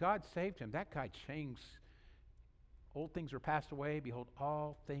folks, when God saved him, that guy changed. Old things were passed away. Behold,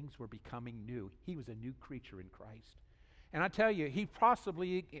 all things were becoming new. He was a new creature in Christ. And I tell you, he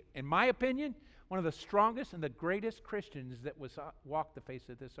possibly, in my opinion, one of the strongest and the greatest Christians that was walked the face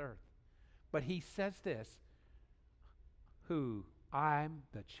of this earth. But he says this, who I'm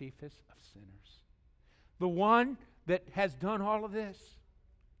the chiefest of sinners. The one that has done all of this.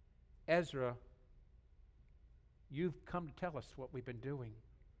 Ezra, you've come to tell us what we've been doing.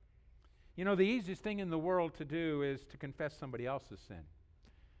 You know, the easiest thing in the world to do is to confess somebody else's sin.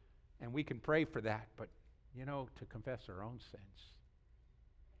 And we can pray for that, but, you know, to confess our own sins.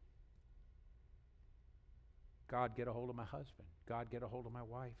 God, get a hold of my husband. God, get a hold of my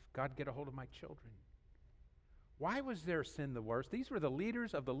wife. God, get a hold of my children. Why was their sin the worst? These were the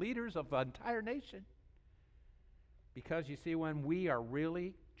leaders of the entire nation. Because, you see, when we are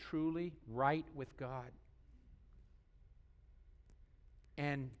really, truly right with God,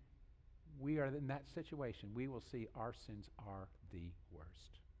 and we are in that situation, we will see our sins are the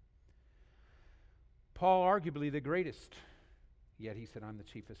worst. Paul, arguably the greatest, yet he said, I'm the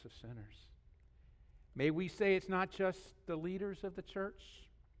chiefest of sinners. May we say it's not just the leaders of the church,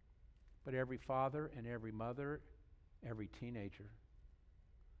 but every father and every mother, every teenager.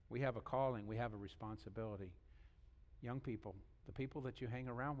 We have a calling, we have a responsibility. Young people, the people that you hang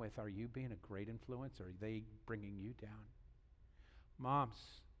around with, are you being a great influence, or are they bringing you down? Moms,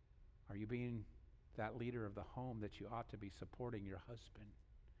 are you being that leader of the home that you ought to be supporting your husband?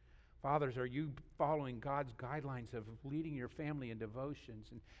 Fathers, are you following God's guidelines of leading your family in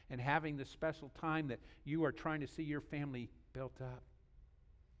devotions and having the special time that you are trying to see your family built up?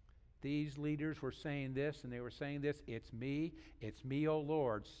 These leaders were saying this, and they were saying this, it's me, O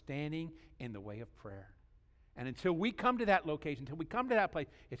Lord, standing in the way of prayer. And until we come to that location, until we come to that place,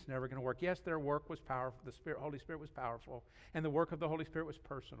 it's never going to work. Yes, their work was powerful. The Holy Spirit was powerful. And the work of the Holy Spirit was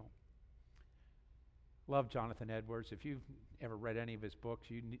personal. Love Jonathan Edwards. If you've ever read any of his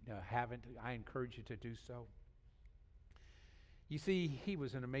books, you haven't, I encourage you to do so. You see, he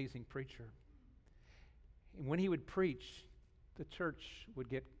was an amazing preacher. And when he would preach, the church would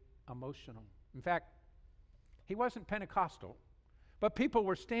get emotional. In fact, he wasn't Pentecostal. But people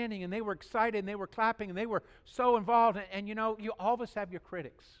were standing and they were excited and they were clapping and they were so involved. And you know, all of us have your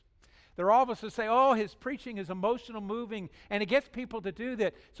critics. There are all of us that say, oh, his preaching is emotional, moving, and it gets people to do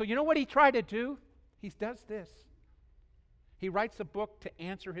that. So you know what he tried to do? He does this. He writes a book to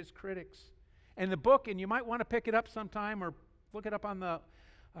answer his critics. And the book, and you might want to pick it up sometime or look it up on the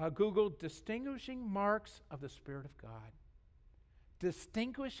Google, Distinguishing Marks of the Spirit of God.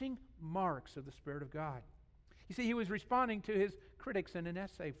 Distinguishing Marks of the Spirit of God. You see, he was responding to his critics in an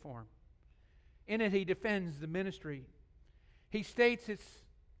essay form. In it, he defends the ministry. He states it's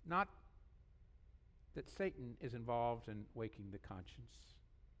not that Satan is involved in waking the conscience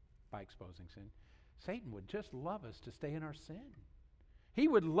by exposing sin. Satan would just love us to stay in our sin. He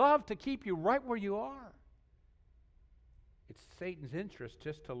would love to keep you right where you are. It's Satan's interest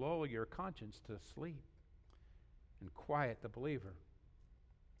just to lull your conscience to sleep and quiet the believer.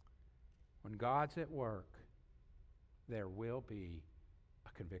 When God's at work, there will be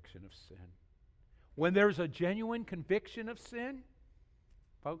a conviction of sin. When there's a genuine conviction of sin,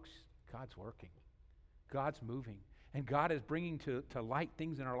 folks, God's working. God's moving. And God is bringing to light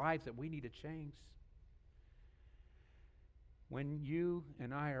things in our lives that we need to change. When you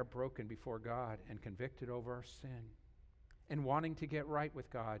and I are broken before God and convicted over our sin and wanting to get right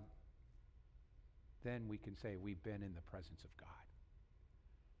with God, then we can say we've been in the presence of God.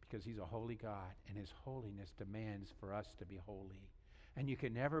 Because he's a holy God, and his holiness demands for us to be holy. And you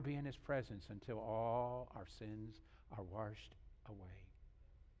can never be in his presence until all our sins are washed away.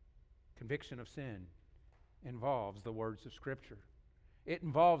 Conviction of sin involves the words of Scripture. It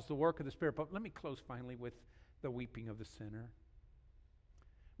involves the work of the Spirit. But let me close finally with the weeping of the sinner.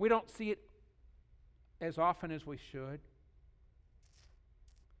 We don't see it as often as we should.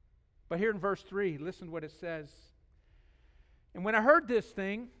 But here in verse 3, listen to what it says. And when I heard this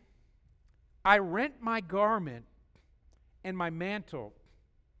thing, I rent my garment and my mantle,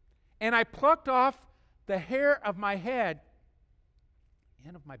 and I plucked off the hair of my head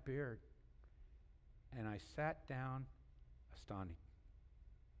and of my beard, and I sat down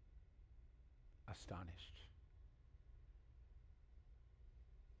astonished.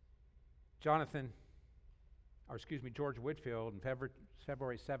 Jonathan, George Whitefield, in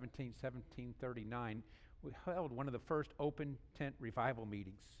February 17, 1739, we held one of the first open tent revival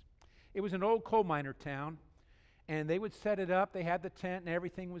meetings. It was an old coal miner town, and they would set it up. They had the tent, and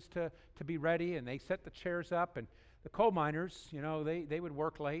everything was to be ready, and they set the chairs up. And the coal miners, they would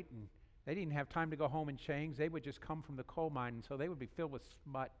work late, and they didn't have time to go home and change. They would just come from the coal mine, and so they would be filled with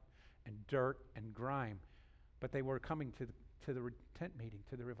smut and dirt and grime. But they were coming to the tent meeting,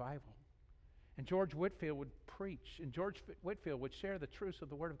 to the revival. And George Whitefield would preach, and George Whitefield would share the truths of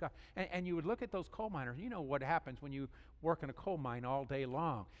the Word of God. And you would look at those coal miners. You know what happens when you work in a coal mine all day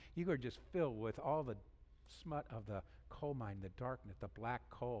long. You are just filled with all the smut of the coal mine, the darkness, the black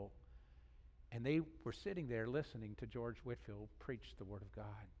coal. And they were sitting there listening to George Whitefield preach the Word of God.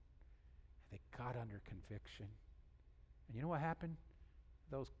 They got under conviction. And you know what happened?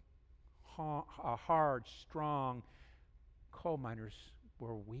 Those hard, strong coal miners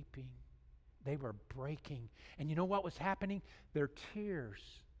were weeping. They were breaking. And you know what was happening? Their tears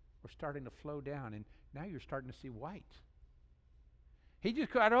were starting to flow down. And now you're starting to see white. He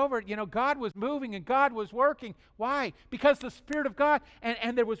just got over it. God was moving and God was working. Why? Because the Spirit of God,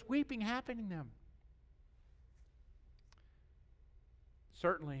 and there was weeping happening to them.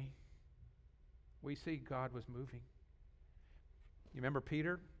 Certainly, we see God was moving. You remember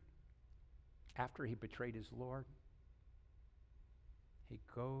Peter? After he betrayed his Lord, he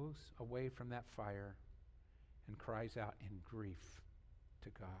goes away from that fire and cries out in grief to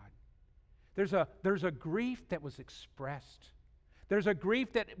God. There's a grief that was expressed. There's a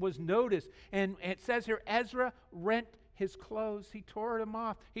grief that was noticed. And it says here, Ezra rent his clothes. He tore them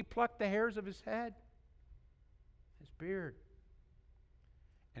off. He plucked the hairs of his head, his beard.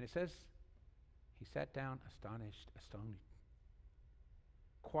 And it says, he sat down astonished.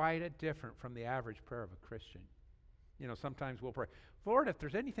 Quite different from the average prayer of a Christian. Sometimes we'll pray, Lord, if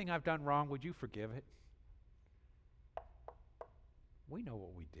there's anything I've done wrong, would you forgive it? We know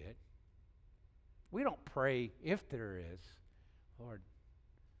what we did. We don't pray if there is, Lord,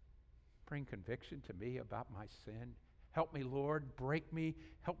 bring conviction to me about my sin. Help me, Lord, break me.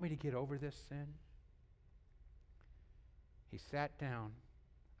 Help me to get over this sin. He sat down,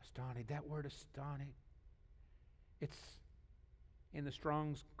 astonished. That word astonished, it's in the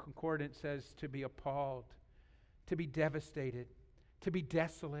Strong's Concordance says to be appalled, to be devastated, to be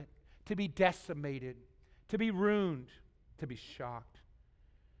desolate, to be decimated, to be ruined, to be shocked.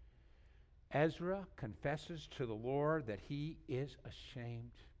 Ezra confesses to the Lord that he is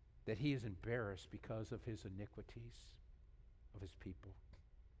ashamed, that he is embarrassed because of his iniquities of his people.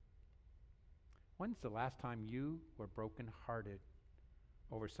 When's the last time you were brokenhearted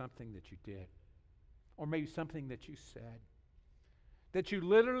over something that you did? Or maybe something that you said? That you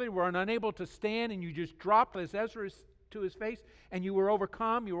literally were unable to stand and you just dropped as Ezra to his face and you were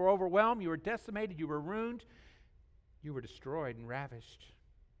overcome, you were overwhelmed, you were decimated, you were ruined, you were destroyed and ravished.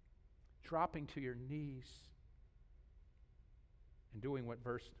 Dropping to your knees and doing what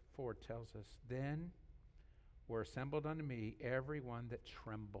verse 4 tells us. Then were assembled unto me every one that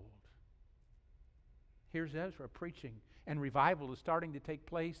trembled. Here's Ezra preaching, and revival is starting to take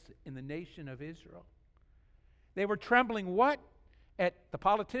place in the nation of Israel. They were trembling what? At the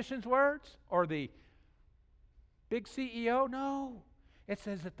politician's words or the big CEO? No. It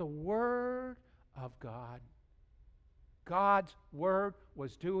says that the Word of God, God's Word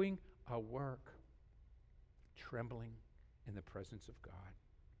was doing a work, trembling in the presence of God.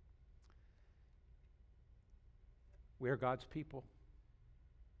 We are God's people,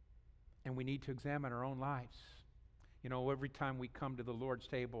 and we need to examine our own lives. Every time we come to the Lord's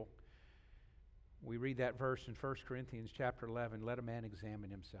table, we read that verse in 1 Corinthians chapter 11, let a man examine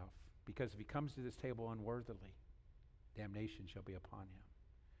himself, because if he comes to this table unworthily, damnation shall be upon him.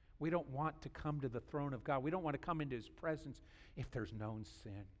 We don't want to come to the throne of God. We don't want to come into His presence if there's known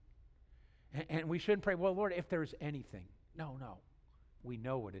sin. And we shouldn't pray, well, Lord, if there's anything. No. We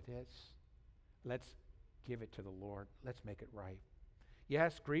know what it is. Let's give it to the Lord. Let's make it right.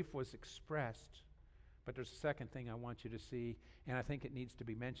 Yes, grief was expressed, but there's a second thing I want you to see, and I think it needs to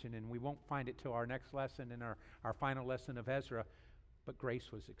be mentioned, and we won't find it till our next lesson in our final lesson of Ezra, but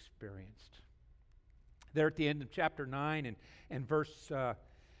grace was experienced. There at the end of chapter 9 and verse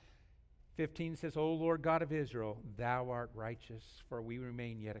 15 says, O Lord God of Israel, thou art righteous, for we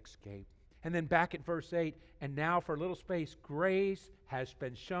remain yet escaped. And then back at verse 8, and now for a little space, grace has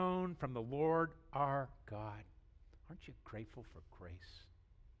been shown from the Lord our God. Aren't you grateful for grace?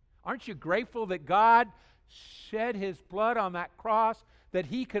 Aren't you grateful that God shed His blood on that cross, that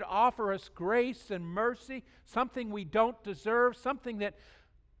He could offer us grace and mercy, something we don't deserve, something that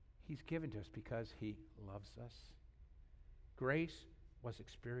He's given to us because He loves us? Grace was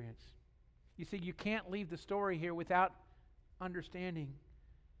experienced. You see, you can't leave the story here without understanding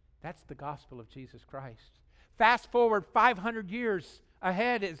that's the gospel of Jesus Christ. Fast forward 500 years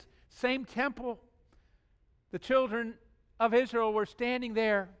ahead is same temple. The children of Israel were standing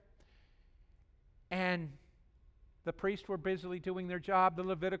there, and the priests were busily doing their job. The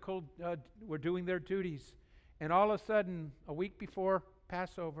Levitical were doing their duties. And all of a sudden, a week before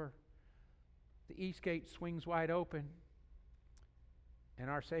Passover, the east gate swings wide open, and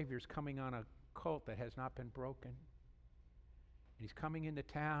our Savior's coming on a colt that has not been broken. And he's coming into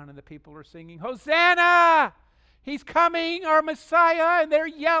town, and the people are singing, Hosanna! He's coming, our Messiah! And they're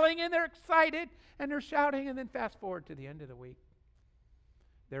yelling, and they're excited, and they're shouting. And then fast forward to the end of the week.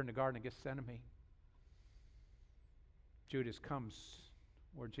 They're in the Garden of Gethsemane. Judas comes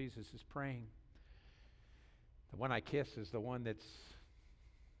where Jesus is praying. The one I kiss is the one that's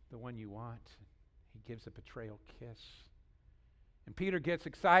the one you want. He gives a betrayal kiss. And Peter gets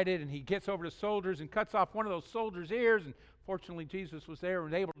excited, and he gets over to soldiers and cuts off one of those soldiers' ears. And fortunately, Jesus was there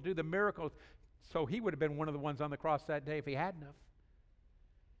and was able to do the miracle. So he would have been one of the ones on the cross that day if he hadn't have.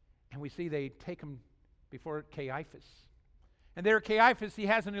 And we see they take him before Caiaphas. And there at Caiaphas, he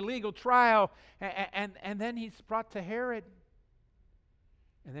has an illegal trial. And then he's brought to Herod.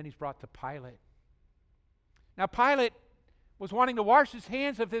 And then he's brought to Pilate. Now, Pilate was wanting to wash his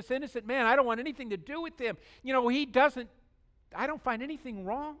hands of this innocent man. I don't want anything to do with him. You know, I don't find anything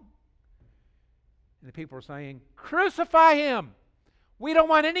wrong. And the people are saying, crucify him. We don't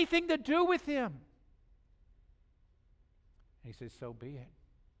want anything to do with him. And he says, so be it.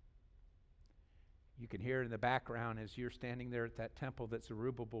 You can hear in the background as you're standing there at that temple that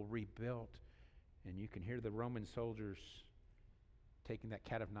Zerubbabel rebuilt, and you can hear the Roman soldiers taking that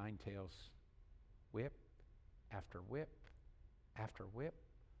cat of nine tails, whip after whip after whip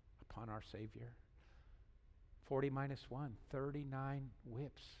upon our Savior. 40 minus 1, 39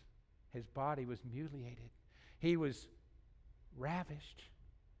 whips. His body was mutilated. He was ravished.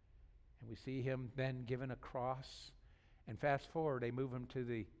 And we see him then given a cross. And fast forward, they move him to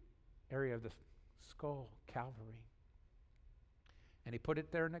the area of the skull, Calvary. And he put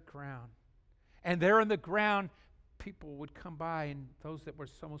it there in the ground. And there in the ground, people would come by, and those that were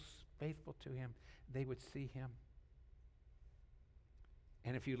so most faithful to him, they would see him.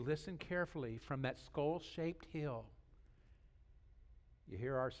 And if you listen carefully from that skull-shaped hill, you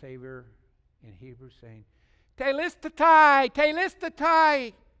hear our Savior in Hebrew saying, Telestatai,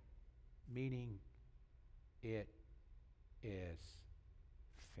 telestatai, meaning it is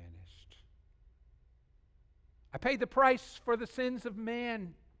finished. I paid the price for the sins of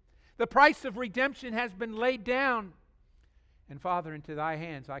man. The price of redemption has been laid down. And Father, into thy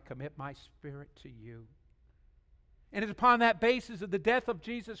hands I commit my spirit to you. And it's upon that basis of the death of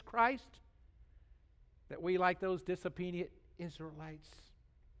Jesus Christ that we, like those disobedient Israelites,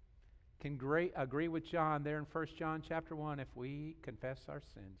 can agree with John there in 1 John chapter 1. If we confess our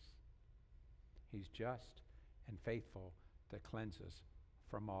sins, he's just and faithful to cleanse us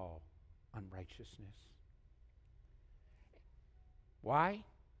from all unrighteousness. Why?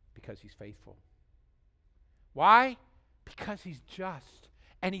 Because he's faithful. Why? Because he's just.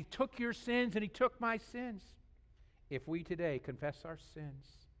 And he took your sins and he took my sins. If we today confess our sins,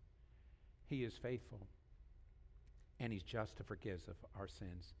 he is faithful. And he's just to forgive us of our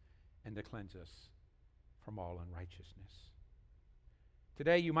sins and to cleanse us from all unrighteousness.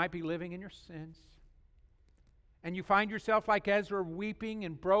 Today you might be living in your sins. And you find yourself like Ezra, weeping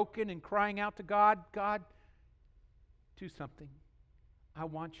and broken and crying out to God, God, do something. I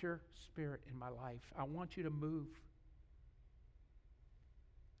want your spirit in my life. I want you to move.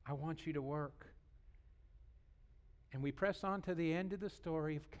 I want you to work. And we press on to the end of the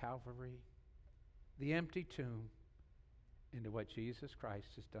story of Calvary, the empty tomb, into what Jesus Christ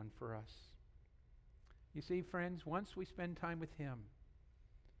has done for us. You see, friends, once we spend time with him,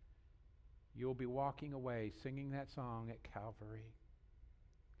 you'll be walking away singing that song at Calvary.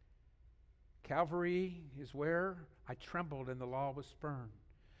 Calvary is where I trembled and the law was spurned,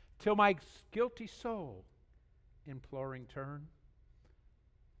 till my guilty soul, imploring turn,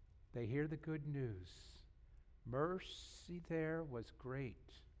 they hear the good news. Mercy there was great,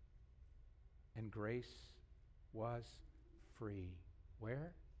 and grace was free.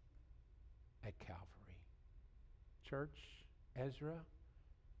 Where? At Calvary. Church, Ezra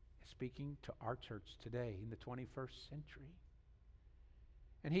is speaking to our church today in the 21st century.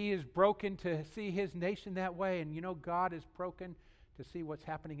 And he is broken to see his nation that way. And you know, God is broken to see what's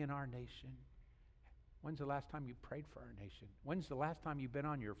happening in our nation. When's the last time you prayed for our nation? When's the last time you've been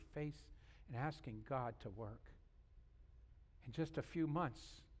on your face and asking God to work? In just a few months,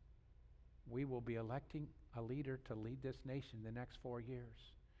 we will be electing a leader to lead this nation the next 4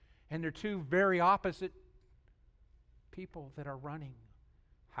 years. And they're two very opposite people that are running.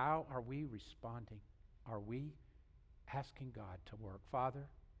 How are we responding? Are we asking God to work? Father,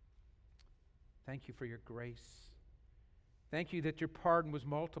 thank you for your grace. Thank you that your pardon was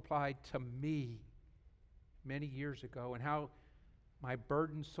multiplied to me many years ago, and how my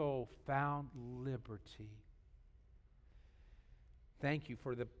burdened soul found liberty. Thank you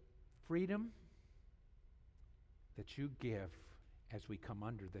for the freedom that you give as we come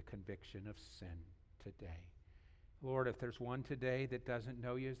under the conviction of sin today. Lord, if there's one today that doesn't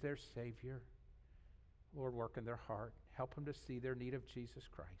know you as their Savior, Lord, work in their heart. Help them to see their need of Jesus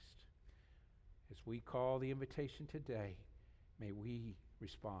Christ. As we call the invitation today, may we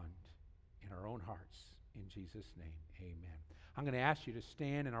respond in our own hearts. In Jesus' name, amen. I'm going to ask you to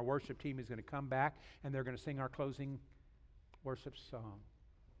stand, and our worship team is going to come back, and they're going to sing our closing worship song,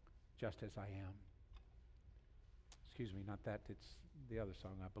 Just As I Am. Excuse me, not that, it's the other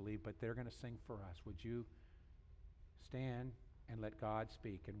song, I believe, but they're going to sing for us. Would you stand and let God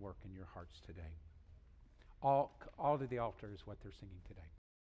speak and work in your hearts today? All to the altar is what they're singing today.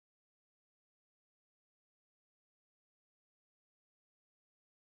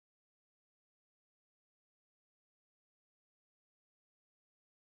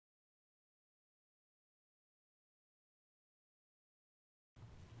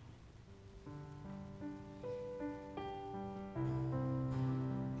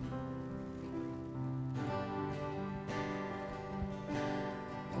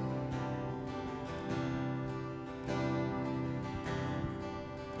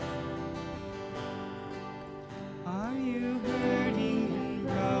 Are you hurting and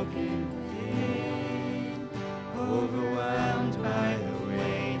broken within, overwhelmed by the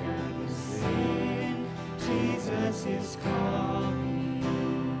weight of your sin? Jesus is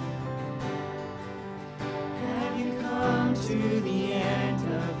calling. Have you come to the end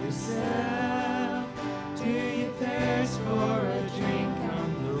of yourself? Do you thirst for a drink from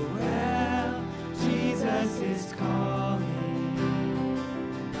the well? Jesus is calling.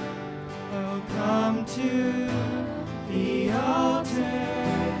 Oh, come to the altar.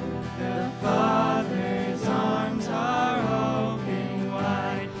 The Father's arms are open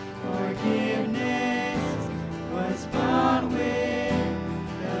wide. Forgiveness was bought with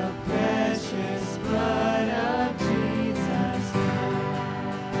the precious blood of Jesus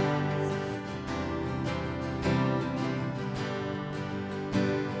Christ.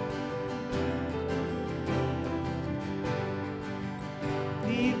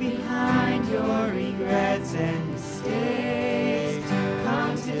 Leave behind your regrets and mistakes.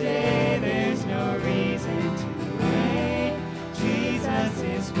 Come today, there's no reason to wait. Jesus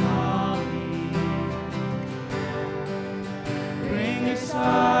is calling. Bring your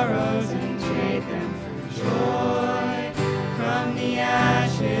sorrows and trade them for joy. From the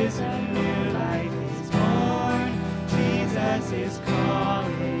ashes a new life is born. Jesus is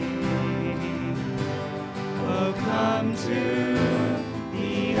calling. Oh, come to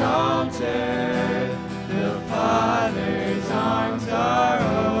the altar.